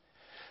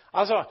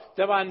 Altså,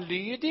 det var en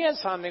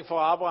lydighetshandling for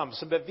Abraham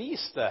som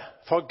beviste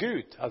for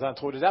Gud at han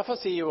trodde. Derfor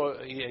sier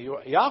jo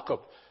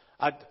Jakob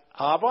at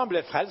Abraham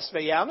ble frelst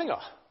ved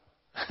gjerninger.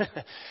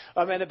 Og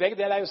jeg mener, begge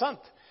deler er jo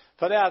sant.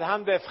 For det at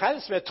han ble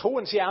frelst ved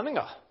troens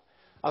gjerninger.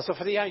 Altså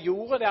fordi han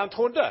gjorde det han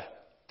trodde.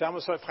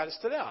 Dermed så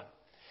frelste det han.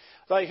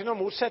 Det er ikke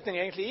noen motsetning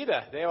egentlig i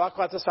det. Det er jo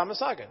akkurat det samme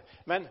saken.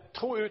 Men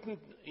tro uten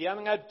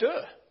gjerninger er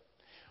død.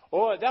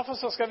 Og derfor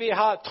så skal vi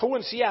ha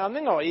troens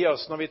gjerninger i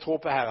oss når vi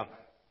tror på Herren.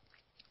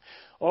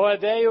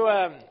 Og det er jo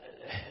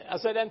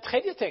altså den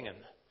tredje tingen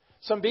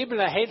som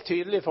Bibelen er helt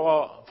tydelig for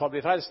å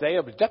bli frelst, det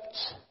er å bli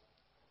døpt.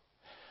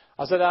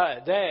 Altså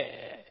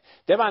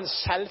det var en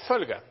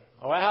selvfølge.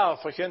 Og jeg har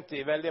forkynt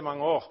i veldig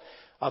mange år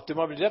at du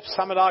må bli døpt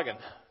samme dagen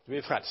du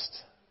blir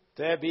frelst.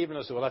 Det er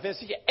Bibelens ord. Det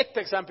finnes ikke ett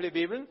eksempel i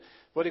Bibelen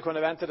hvor de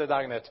kunne vente det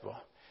dagen etterpå.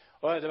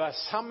 Og det var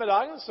samme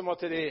dagen så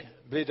måtte de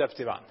bli døpt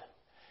i vann.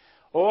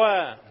 Og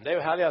det er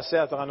jo herlig å se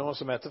at det er noen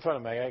som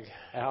etterfølger meg.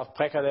 Jeg har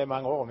prekket det i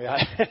mange år.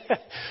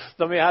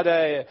 Når vi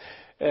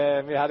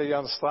hadde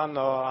Jan Strand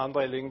og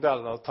andre i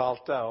Lyngdal og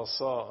talte, og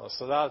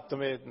så da,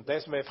 de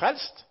som er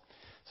frelst,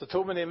 så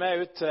tok vi de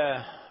med ut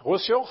til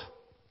Rosjord,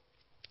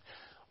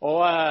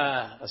 og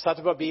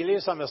satte på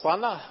billyset med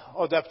stranda,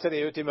 og døpte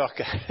de ut i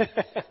mørket.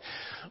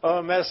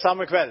 Og med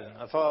samme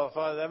kvelden. For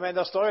jeg mener,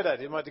 det står jo det.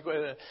 De måtte gå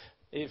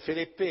i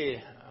Filippi,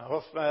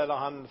 eller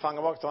han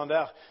fangevokteren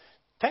der.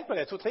 Tenk på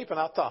det, 2-3 på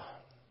natta.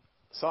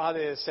 Så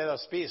hadde de sett og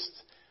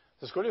spist.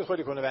 Så skulle de tro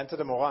de kunne vente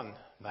til morgenen.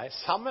 Nei,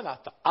 samme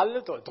natta.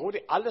 Dro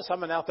de alle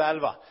sammen ned til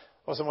elva,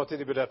 og så måtte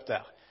de bli døpt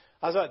der.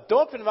 Altså,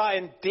 dåpen var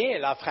en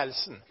del av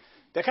frelsen.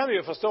 Det kan vi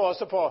jo forstå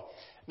også på,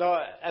 når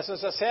jeg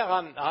synes jeg ser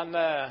han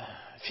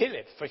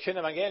Philip forkynne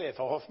evangeliet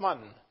for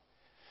hoffmannen.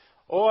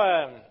 Og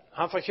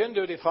han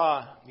forkynner jo det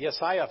fra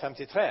Jesaja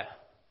 53.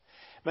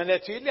 Men det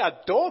er tydelig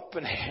at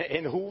dåpen er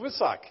en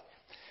hovedsak.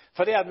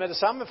 Fordi at med det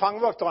samme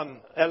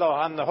fangevokteren, eller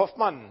han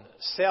hoffmannen,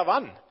 ser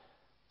vann,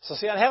 så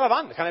sier han, her er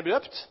vann, kan jeg bli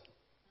døpt?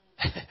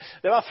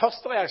 Det var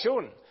første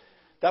reaksjonen.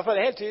 Derfor er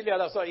det helt tydelig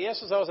at altså,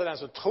 Jesus er også den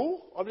som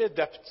tror og blir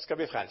døpt, skal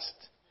bli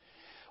frelst.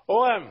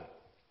 Og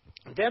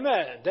det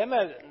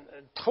med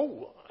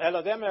tro,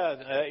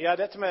 eller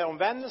dette med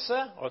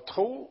omvendelse og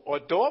tro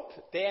og dåp,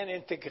 det er en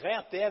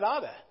integrert del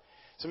av det.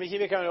 Som ikke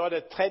vi kan gjøre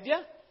det tredje,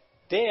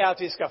 det er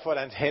at vi skal få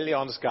den hellige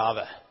ånds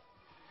gave.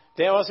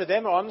 Det er også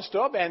det med åndens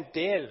dåp er en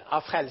del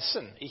av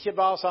frelsen. Ikke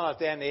bare sånn at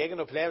det er en egen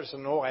opplevelse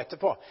noen år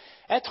etterpå.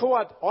 Jeg tror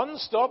at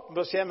åndens dåp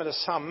bør skje med det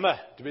samme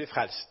du blir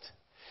frelst.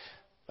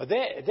 Og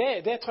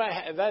det tror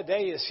jeg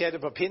det skjedde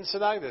på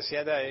pinsedag, det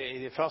skjedde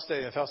i den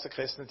første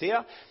kristne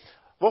tida.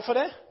 Hvorfor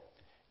det?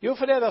 Jo,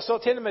 fordi det står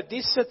til og med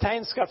disse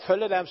tegn skal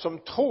følge dem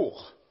som tror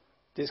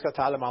de skal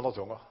tale med andre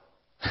tunger.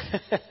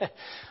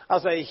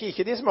 Altså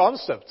ikke de som er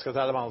åndsdøpt skal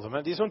tale med andre tunger,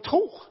 men de som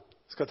tror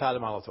skal tale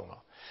med andre tunger.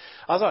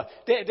 Altså,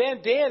 det er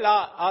en del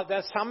av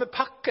den samme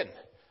pakken.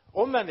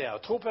 Omvendt det,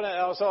 tro på det,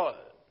 altså,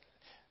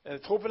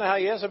 tro på den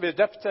Herre Jesus blir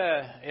døpt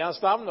i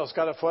hans navn, og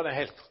skal det få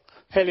den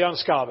hellige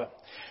ånds gave.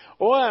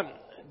 Og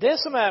det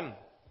som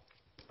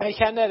jeg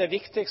kjenner er det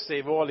viktigste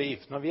i vår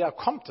liv, når vi har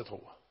kommet til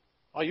tro,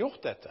 og har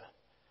gjort dette,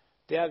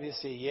 det er at vi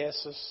sier,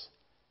 Jesus,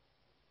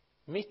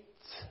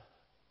 mitt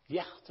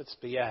hjertets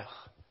begjær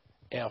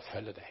er å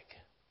følge deg.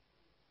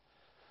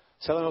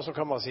 Så er det noen som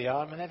kommer og sier,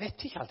 ja, men jeg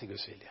vet ikke alltid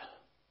Guds vilje.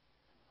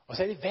 Og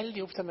så er de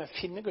veldig opptatt med å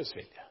finne Guds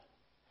vilje.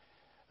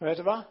 Men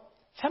vet du hva?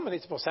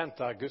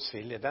 95% av Guds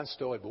vilje, den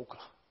står i boka.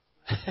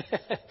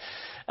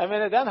 Jeg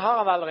mener, den har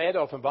han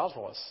allerede åpenbart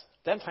for oss.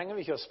 Den trenger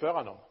vi ikke å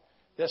spørre han om.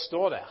 Det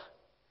står der.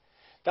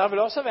 Det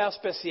vil også være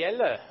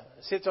spesielle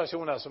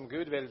situasjoner som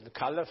Gud vil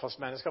kalle for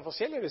mennesker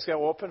forskjellige. Vi skal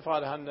være åpne for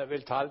at han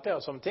vil tale til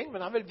oss om ting,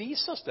 men han vil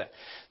vise oss det.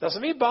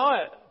 Dersom vi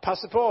bare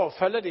passer på å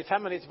følge de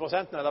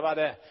 95%, eller hva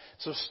det er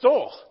som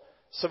står,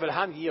 så vil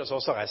han gi oss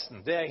også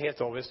resten. Det er jeg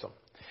helt overbevist om.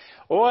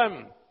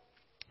 Og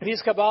vi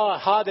skal bare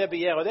ha det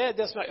begjæret, og det er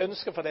det som jeg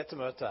ønsker for dette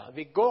møtet.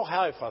 Vi går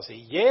herifra og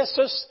sier,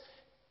 Jesus,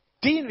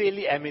 din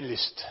vilje er min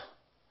lyst.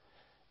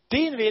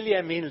 Din vilje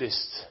er min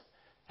lyst.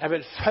 Jeg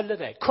vil følge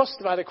deg.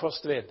 Koste hva det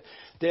koste vil.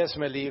 Det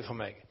som er livet for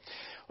meg.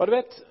 Og du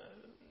vet,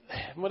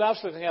 mot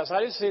avslutning her, så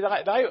har jeg lyst til å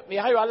si,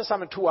 vi har jo alle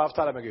sammen 2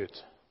 avtaler med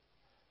Gud.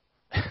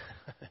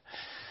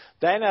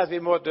 Det ene er at vi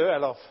må dø,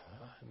 eller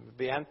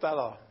bli hentet,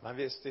 men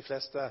hvis de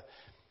fleste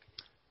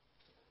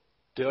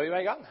dør jo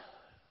en gang.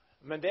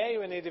 Men det er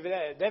jo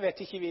det vet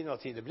ikke vi når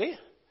tid det blir,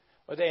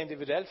 og det er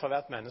individuelt for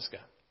hvert menneske.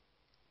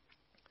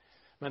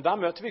 Men da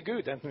møter vi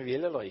Gud, enten vi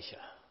vil eller ikke.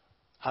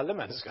 Alle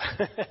mennesker.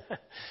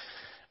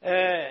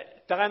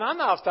 Det er en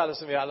annen avtale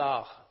som vi alle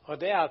har, og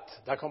det er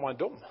at der kommer en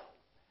dom.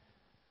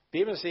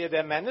 Bibelen sier det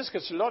er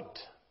menneskets lodd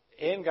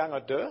en gang å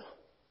dø,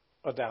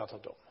 og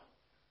deretter dom.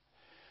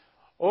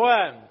 Og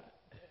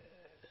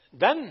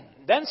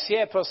den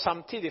skjer på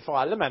samtidig for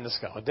alle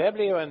mennesker, og det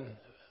blir jo en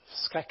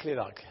skrekkelig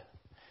dag.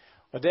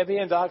 Og det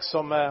blir en dag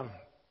som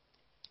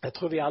jeg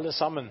tror vi alle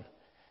sammen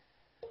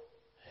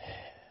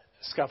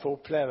skal få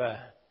oppleve,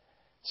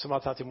 som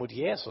har tatt imot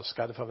Jesus,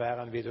 skal det få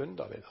være en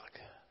vidunderlig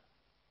dag.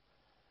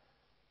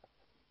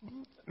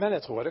 Men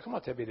jeg tror det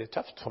kommer til å bli litt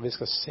tøft, for vi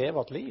skal se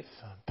vårt liv.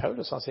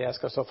 Paulus han sier, jeg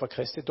skal stå for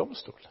Kristi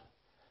domstol.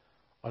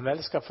 Og han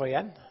vel skal få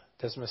igjen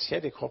det som er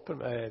skjedd i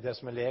kroppen, det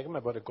som er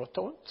legemet, både godt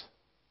og ondt.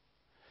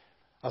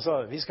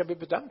 Altså, vi skal bli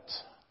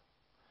bedømt.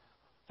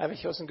 Jeg vet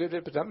ikke hvordan Gud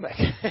vil bedømme meg.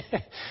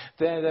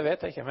 det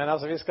vet jeg ikke. Men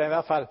altså, vi skal i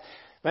hvert fall,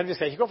 men vi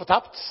skal ikke gå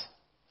fortapt.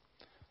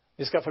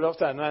 Vi skal få lov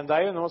til det. Men det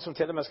er jo noen som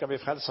til og med skal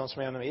bli frelst sånn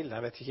som gjennom ilden.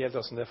 Jeg vet ikke helt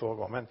hvordan det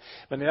foregår.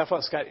 Men i hvert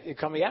fall skal vi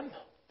komme hjem.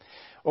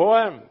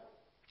 Og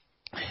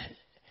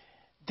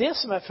det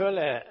som jeg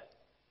føler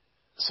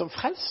som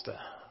frelste,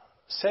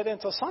 så er det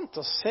interessant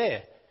å se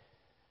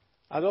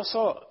at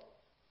også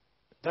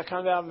det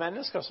kan være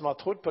mennesker som har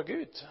trodd på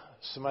Gud,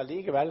 som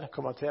allikevel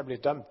kommer til å bli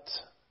dømt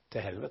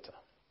til helvete.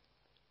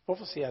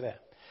 Hvorfor sier jeg det?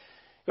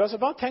 Jo, altså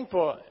bare tenk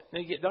på,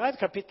 det er et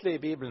kapittel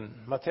i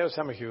Bibelen, Matteus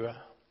 25.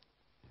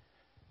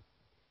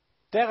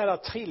 Der er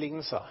det 3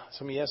 lignelser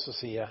som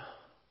Jesus sier.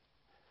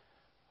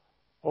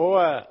 Og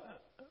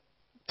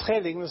 3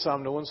 lignelser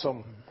om noen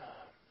som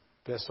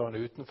ble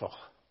stående utenfor.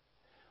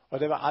 Og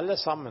det var alle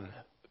sammen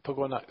på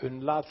grunn av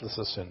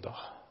unnlatelsessynder.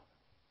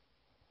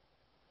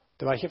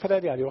 Det var ikke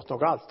fordi de hadde gjort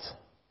noe galt.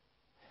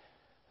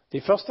 De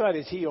første var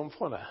de 10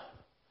 jomfruene.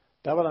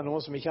 Der var det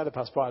noen som ikke hadde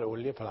passet på å ha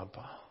olje på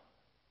lampa.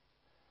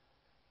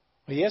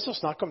 Og Jesus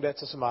snakker om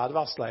dette som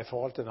advarsler i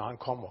forhold til når han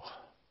kommer.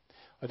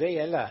 Og det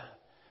gjelder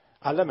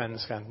alle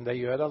mennesker, enten det er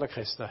jøder eller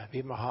kristne.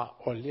 Vi må ha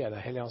olje, det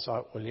er Hellige Ånd som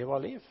har olje i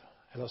vår liv,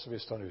 eller så vi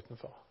står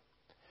utenfor.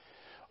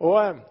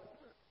 Og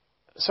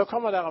så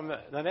kommer det om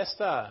den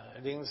neste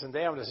lignelsen,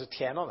 det er om disse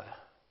tjenerne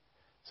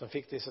som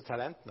fikk disse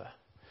talentene.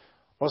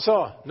 Og så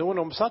noen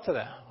omsatte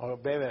det, og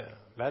ble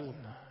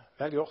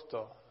vel gjort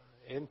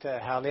og inn til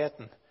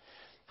herligheten.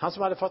 Han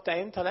som hadde fått det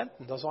ene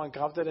talenten, da så han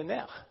gravde det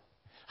ned.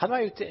 Han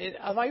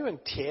var jo en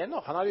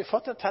tjener. Han hadde jo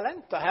fått et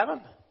talent av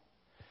Herren.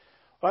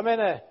 Og jeg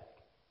mener,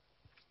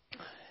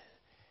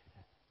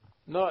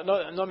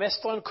 når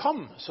mesteren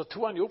kom, så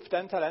tog han jo opp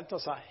den talenten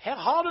og sa, her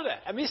har du det,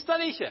 jeg mistet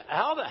det ikke, jeg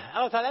har det,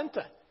 her er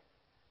talentet.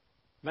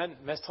 Men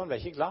mesteren ble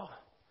ikke glad.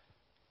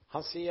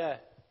 Han sier,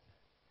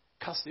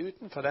 kast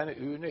utenfor denne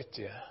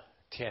unyttige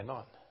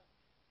tjeneren.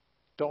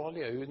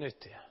 Dårlige og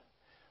unyttige.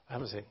 Og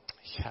jeg må si,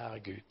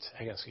 kjære Gud,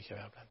 jeg ønsker ikke å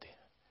være blant dine.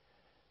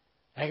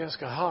 Jeg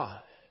ønsker å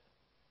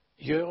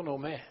gjøre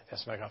noe med det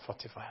som jeg har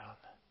fått fra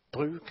Herren.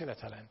 Bruke det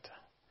talentet.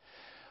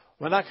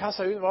 Men han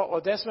kastet ut,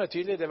 og det som er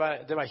tydelig, det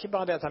var ikke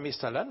bare det at han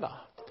mistet lønna.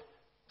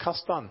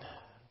 Kastet han,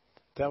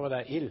 der var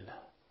det ild,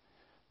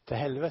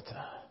 til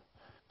helvete,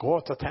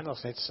 gråt og tenner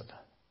snitsel.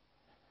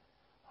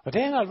 Og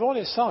det er en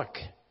alvorlig sak.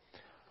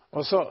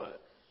 Og så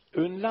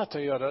unnlatt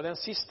å gjøre det. Og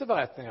den siste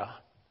beretningen,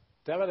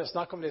 der var det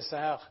snakk om disse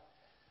her,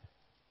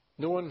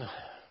 noen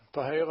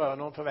på høyre og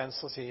noen på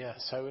venstre side,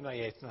 sauene og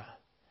geitene.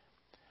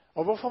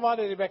 Og hvorfor var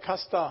det de ble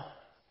kastet?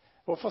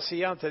 Hvorfor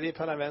sier han til de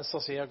på den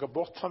venstre siden, gå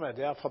bort fra meg,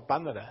 det er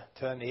forbannet det,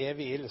 til den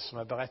evige ild som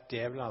er beredt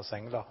djevelens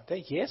engler. Det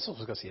er Jesus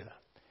som skal si det.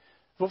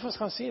 Hvorfor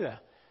skal han si det?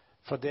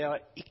 For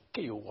dere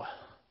ikke gjorde.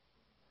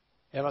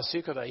 Jeg var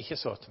syk, og dere ikke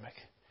så til meg.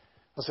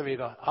 Og så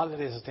videre. Alle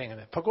disse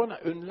tingene. På grunn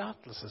av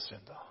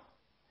unnlatelsessynder.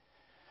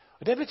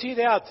 Og det betyr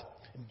det at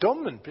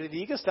dommen blir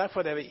like sterk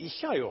for det vi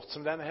ikke har gjort,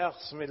 som denne her,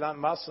 som vi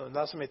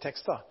leser i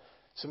tekster,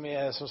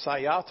 som sa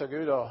ja til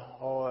Gud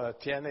og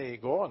tjene i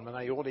gården, men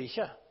han gjorde det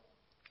ikke.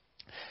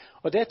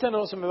 Og dette er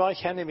noe som vi bare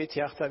kjenner i mitt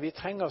hjerte. Vi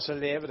trenger oss å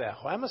leve der.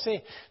 Og jeg må si,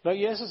 når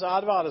Jesus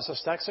advarer det så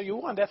sterkt, så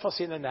gjorde han det for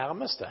sine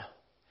nærmeste.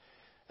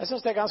 Jeg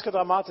synes det er ganske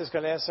dramatisk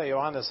å lese i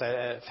Johannes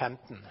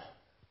 15.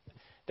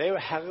 Det er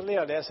jo herlig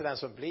å lese den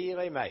som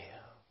blir i meg.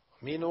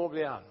 Min ord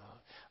blir han.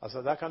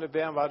 Altså, der kan du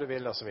be om hva du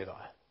vil, og så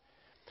videre.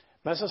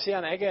 Men så sier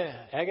han,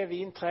 jeg er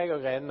vintreg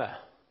og grenene.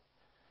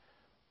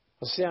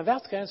 Og så sier han,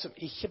 hvert gren som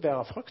ikke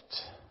bærer frukt,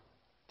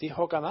 de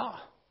hogger han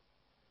av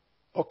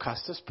og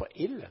kastes på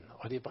ilden,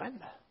 og de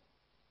brenner.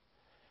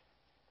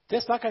 Det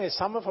snakker han i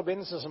samme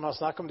forbindelse som han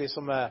snakker om de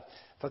som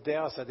for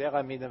dere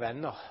er mine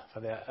venner,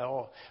 for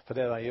det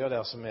dere gjør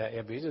der som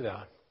jeg byder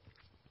dere.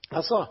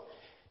 Altså,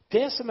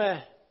 det som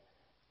er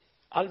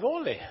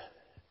alvorlig,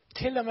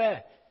 til og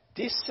med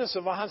disse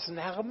som var hans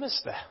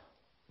nærmeste,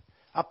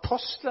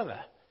 apostlene,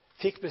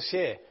 fikk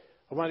beskjed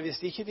om at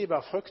hvis ikke de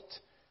bar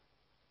frukt,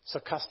 så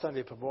kastet han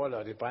de på bålet,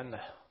 og de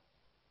brenner.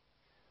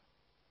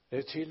 Det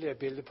er et tydelig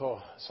bilde på,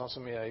 sånn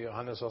som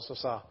Johannes også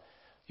sa,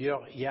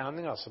 gjør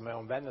gjerninger som er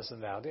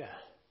omvendelsen verdige.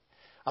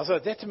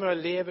 Altså, dette med å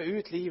leve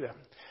ut livet.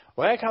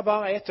 Og jeg har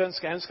bare ett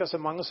ønske. Jeg ønsker så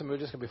mange som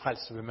mulig skal bli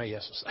frelst og bli med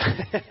Jesus.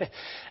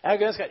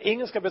 Jeg ønsker at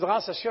ingen skal bedra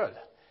seg selv.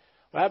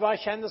 Og jeg bare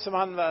kjenner som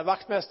han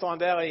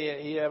vaktmesteren der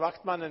i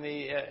vaktmannen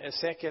i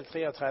Esekiel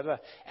 33.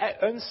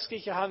 Jeg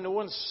ønsker ikke å ha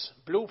noens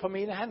blod på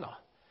mine hender.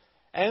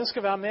 Jeg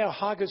ønsker å være med og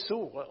ha Guds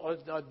ord,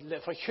 og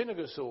forkynne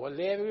Guds ord, og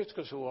leve ut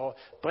Guds ord,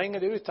 og bringe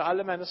det ut til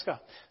alle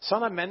mennesker.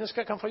 Sånn at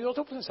mennesker kan få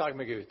gjort opp sin sak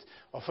med Gud,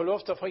 og få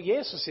lov til å få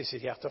Jesus i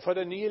sitt hjerte, og få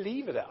det nye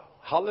livet der.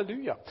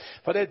 Halleluja.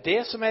 For det er det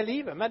som er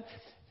livet. Men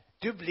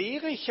du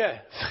blir ikke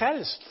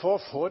frelst for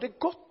å få det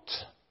godt.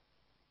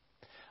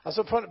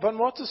 Altså på en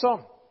måte så,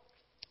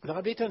 det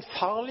har blitt en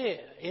farlig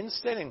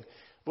innstilling,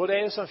 hvor det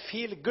er jo sånn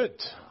feel good.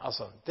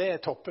 Altså, det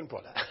er toppen på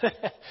det.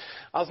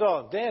 Altså,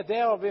 det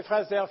å bli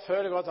frelst, det å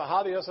føle godt, og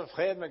ha det gjør sånn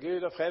fred med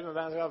Gud og fred med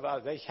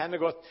mennesker, det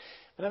kjenner godt.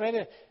 Men jeg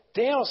mener,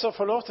 det å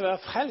få lov til å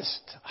være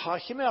frelst,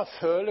 har ikke med å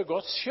føle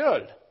godt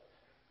selv,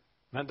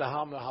 men det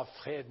har med å ha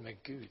fred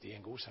med Gud i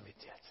en god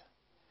samvittighet.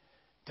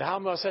 Det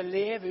har med å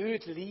leve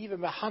ut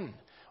livet med Han,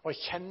 og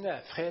kjenne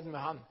freden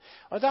med Han.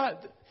 Og da,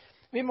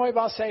 vi må jo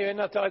bare se i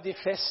øynene at de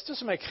fleste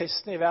som er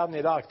kristne i verden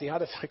i dag, de har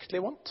det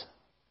fryktelig vondt.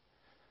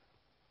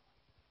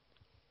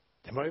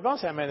 Det må vi bare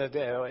si. Jeg mener,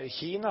 det er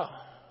Kina,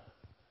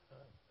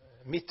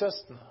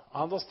 Midtøsten,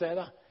 andre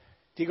steder.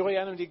 De går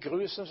igjennom de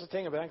grusomste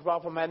tingene. Jeg tenker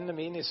bare på mennene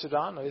mine i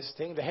Sudan og disse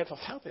tingene. Det er helt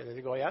forferdelig det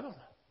de går igjennom.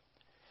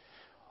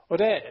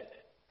 Og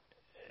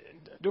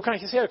du kan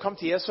ikke si at du kom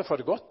til Jesus for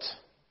det godt.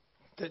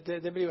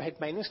 Det blir jo helt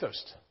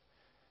meningsløst.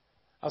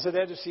 Altså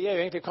det du sier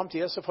er jo egentlig kom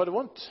til Jesus for det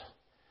vondt.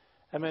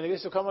 Jeg mener,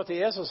 hvis du kommer til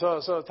Jesus,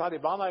 så tar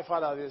de barna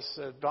ifra deg. Hvis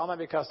barna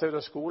blir kastet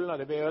ut av skolen, og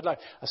det blir ødelagt.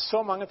 Det er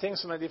så mange ting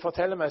som de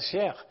forteller meg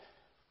skjer.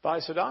 Bare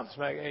i Sudan,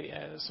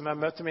 som jeg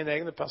møtte mine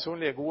egne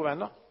personlige gode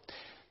venner.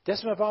 Det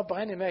som er bare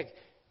brenner i meg,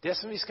 det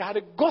som vi skal ha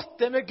det godt,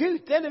 det med Gud,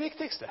 det er det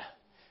viktigste.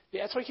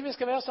 Jeg tror ikke vi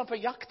skal være sånn på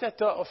jakt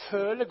etter å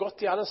føle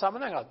godt i alle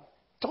sammenhenger.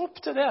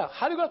 Dropp det der.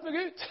 Ha det godt med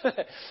Gud.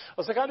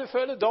 Og så kan du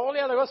føle dårlig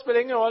eller godt,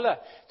 spiller ingen rolle.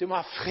 Du må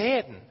ha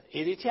freden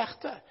i ditt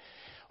hjerte.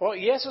 Og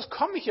Jesus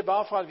kom ikke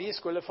bare for at vi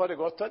skulle få det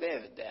godt. Og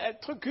jeg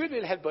tror Gud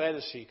vil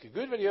helbrede syke.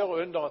 Gud vil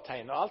gjøre under og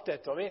tegn og alt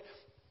dette. Og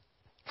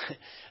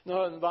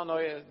nå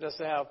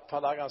disse her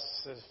par dager,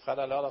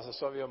 fredag og lørdag,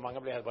 så vi jo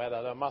mange bli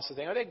helbredet. Det er masse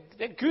ting. Og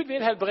det Gud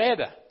vil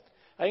helbrede.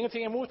 Jeg har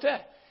ingenting imot det.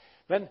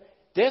 Men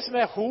det som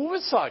er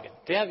hovedsaken,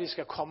 det er at vi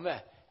skal komme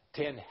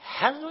til en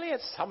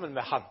herlighet sammen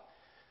med Han.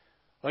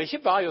 Og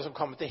ikke bare jo som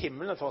kommer til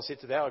himmelen for å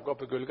sitte der og gå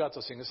på Gullgata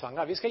og synge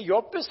sanger. Vi skal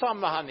jobbe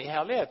sammen med Han i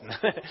herligheten.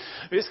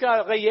 Vi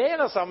skal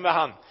regjere sammen med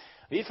Han.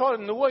 Vi får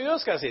noe å gjøre,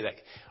 skal jeg si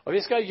deg. Og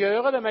vi skal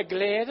gjøre det med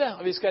glede,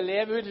 og vi skal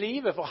leve ut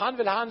livet, for han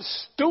vil ha en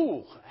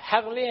stor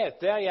herlighet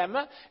der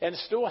hjemme, en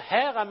stor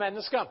hær av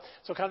mennesker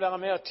som kan være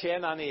med og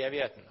tjene han i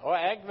evigheten. Og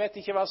jeg vet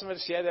ikke hva som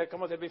vil skje, det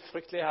kommer til å bli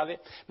fryktelig herlig,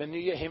 med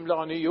nye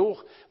himler og ny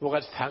jord, hvor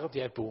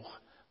rettferdighet bor.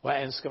 Og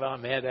jeg ønsker å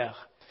være med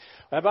der.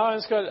 Og jeg bare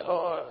ønsker å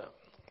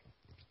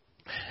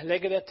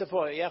legge dette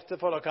på hjertet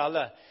for dere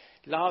alle.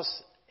 La oss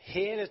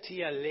hele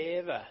tiden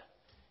leve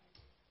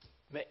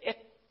med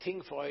ett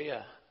ting for øye.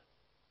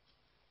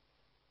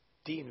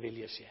 Din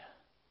vilje skje.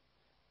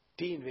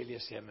 Din vilje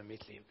skje med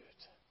mitt liv,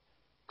 Gud.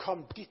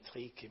 Kom ditt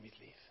rike i mitt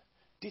liv.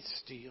 Ditt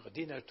styre,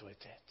 din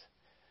autoritet.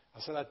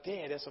 Altså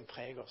det er det som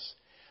preger oss.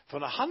 For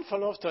når han får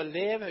lov til å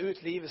leve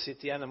ut livet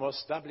sitt gjennom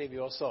oss, da blir vi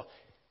også,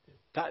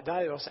 da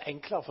er det også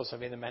enklere for oss å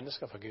vinne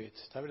mennesker for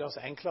Gud. Da blir det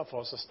også enklere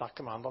for oss å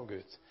snakke med andre om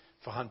Gud.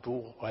 For han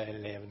bor og er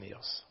levende i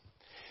oss.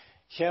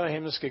 Kjære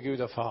himmelske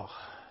Gud og Far,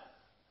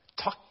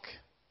 takk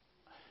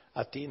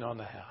at din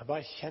ånd er her. Jeg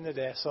bare kjenner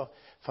det så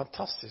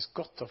fantastisk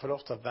godt å få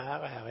lov til å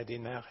være her i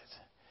din nærhet.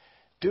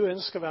 Du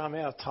ønsker å være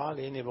med og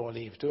tale inn i våre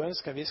liv. Du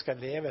ønsker at vi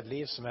skal leve et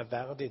liv som er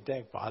verdig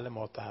deg på alle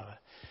måter, Herre.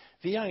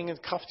 Vi har ingen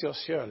kraft i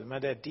oss selv,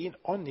 men det er din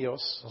ånd i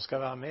oss som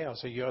skal være med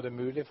oss og gjøre det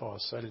mulig for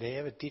oss å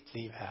leve ditt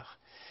liv her.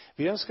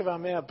 Vi ønsker å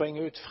være med og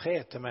bringe ut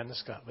fred til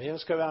mennesker. Vi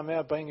ønsker å være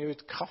med og bringe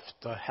ut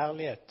kraft og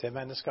herlighet til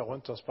mennesker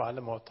rundt oss på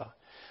alle måter.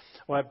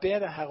 Og jeg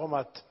ber deg, Herre, om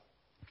at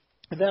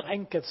hver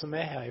enkelt som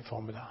er her i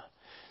formiddag,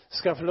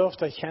 skal få lov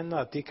til å kjenne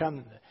at de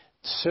kan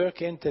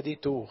søke inn til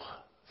ditt ord.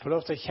 Få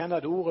lov til å kjenne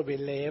at ordet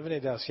blir levende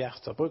i deres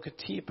hjerter. Bruke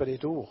tid på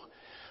ditt ord.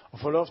 Og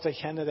få lov til å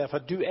kjenne det,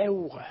 for du er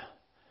ordet.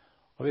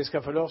 Og vi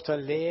skal få lov til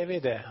å leve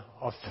i det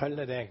og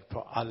følge deg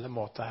på alle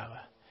måter,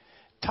 Herre.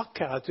 Takk,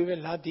 Herre, at du vil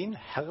la din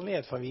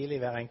herlighet få hvile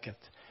i hver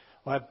enkelt.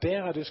 Og jeg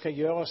ber at du skal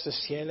gjøre oss til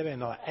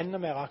sjelevinnere enda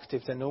mer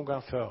aktivt enn noen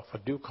gang før,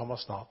 for du kommer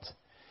snart.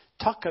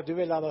 Takk at du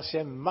vil la det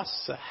skje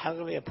masse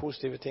herlige,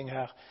 positive ting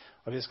her,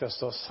 og vi skal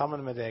stå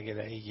sammen med deg i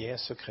det, i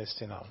Jesu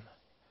Kristi navn.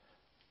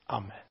 Amen.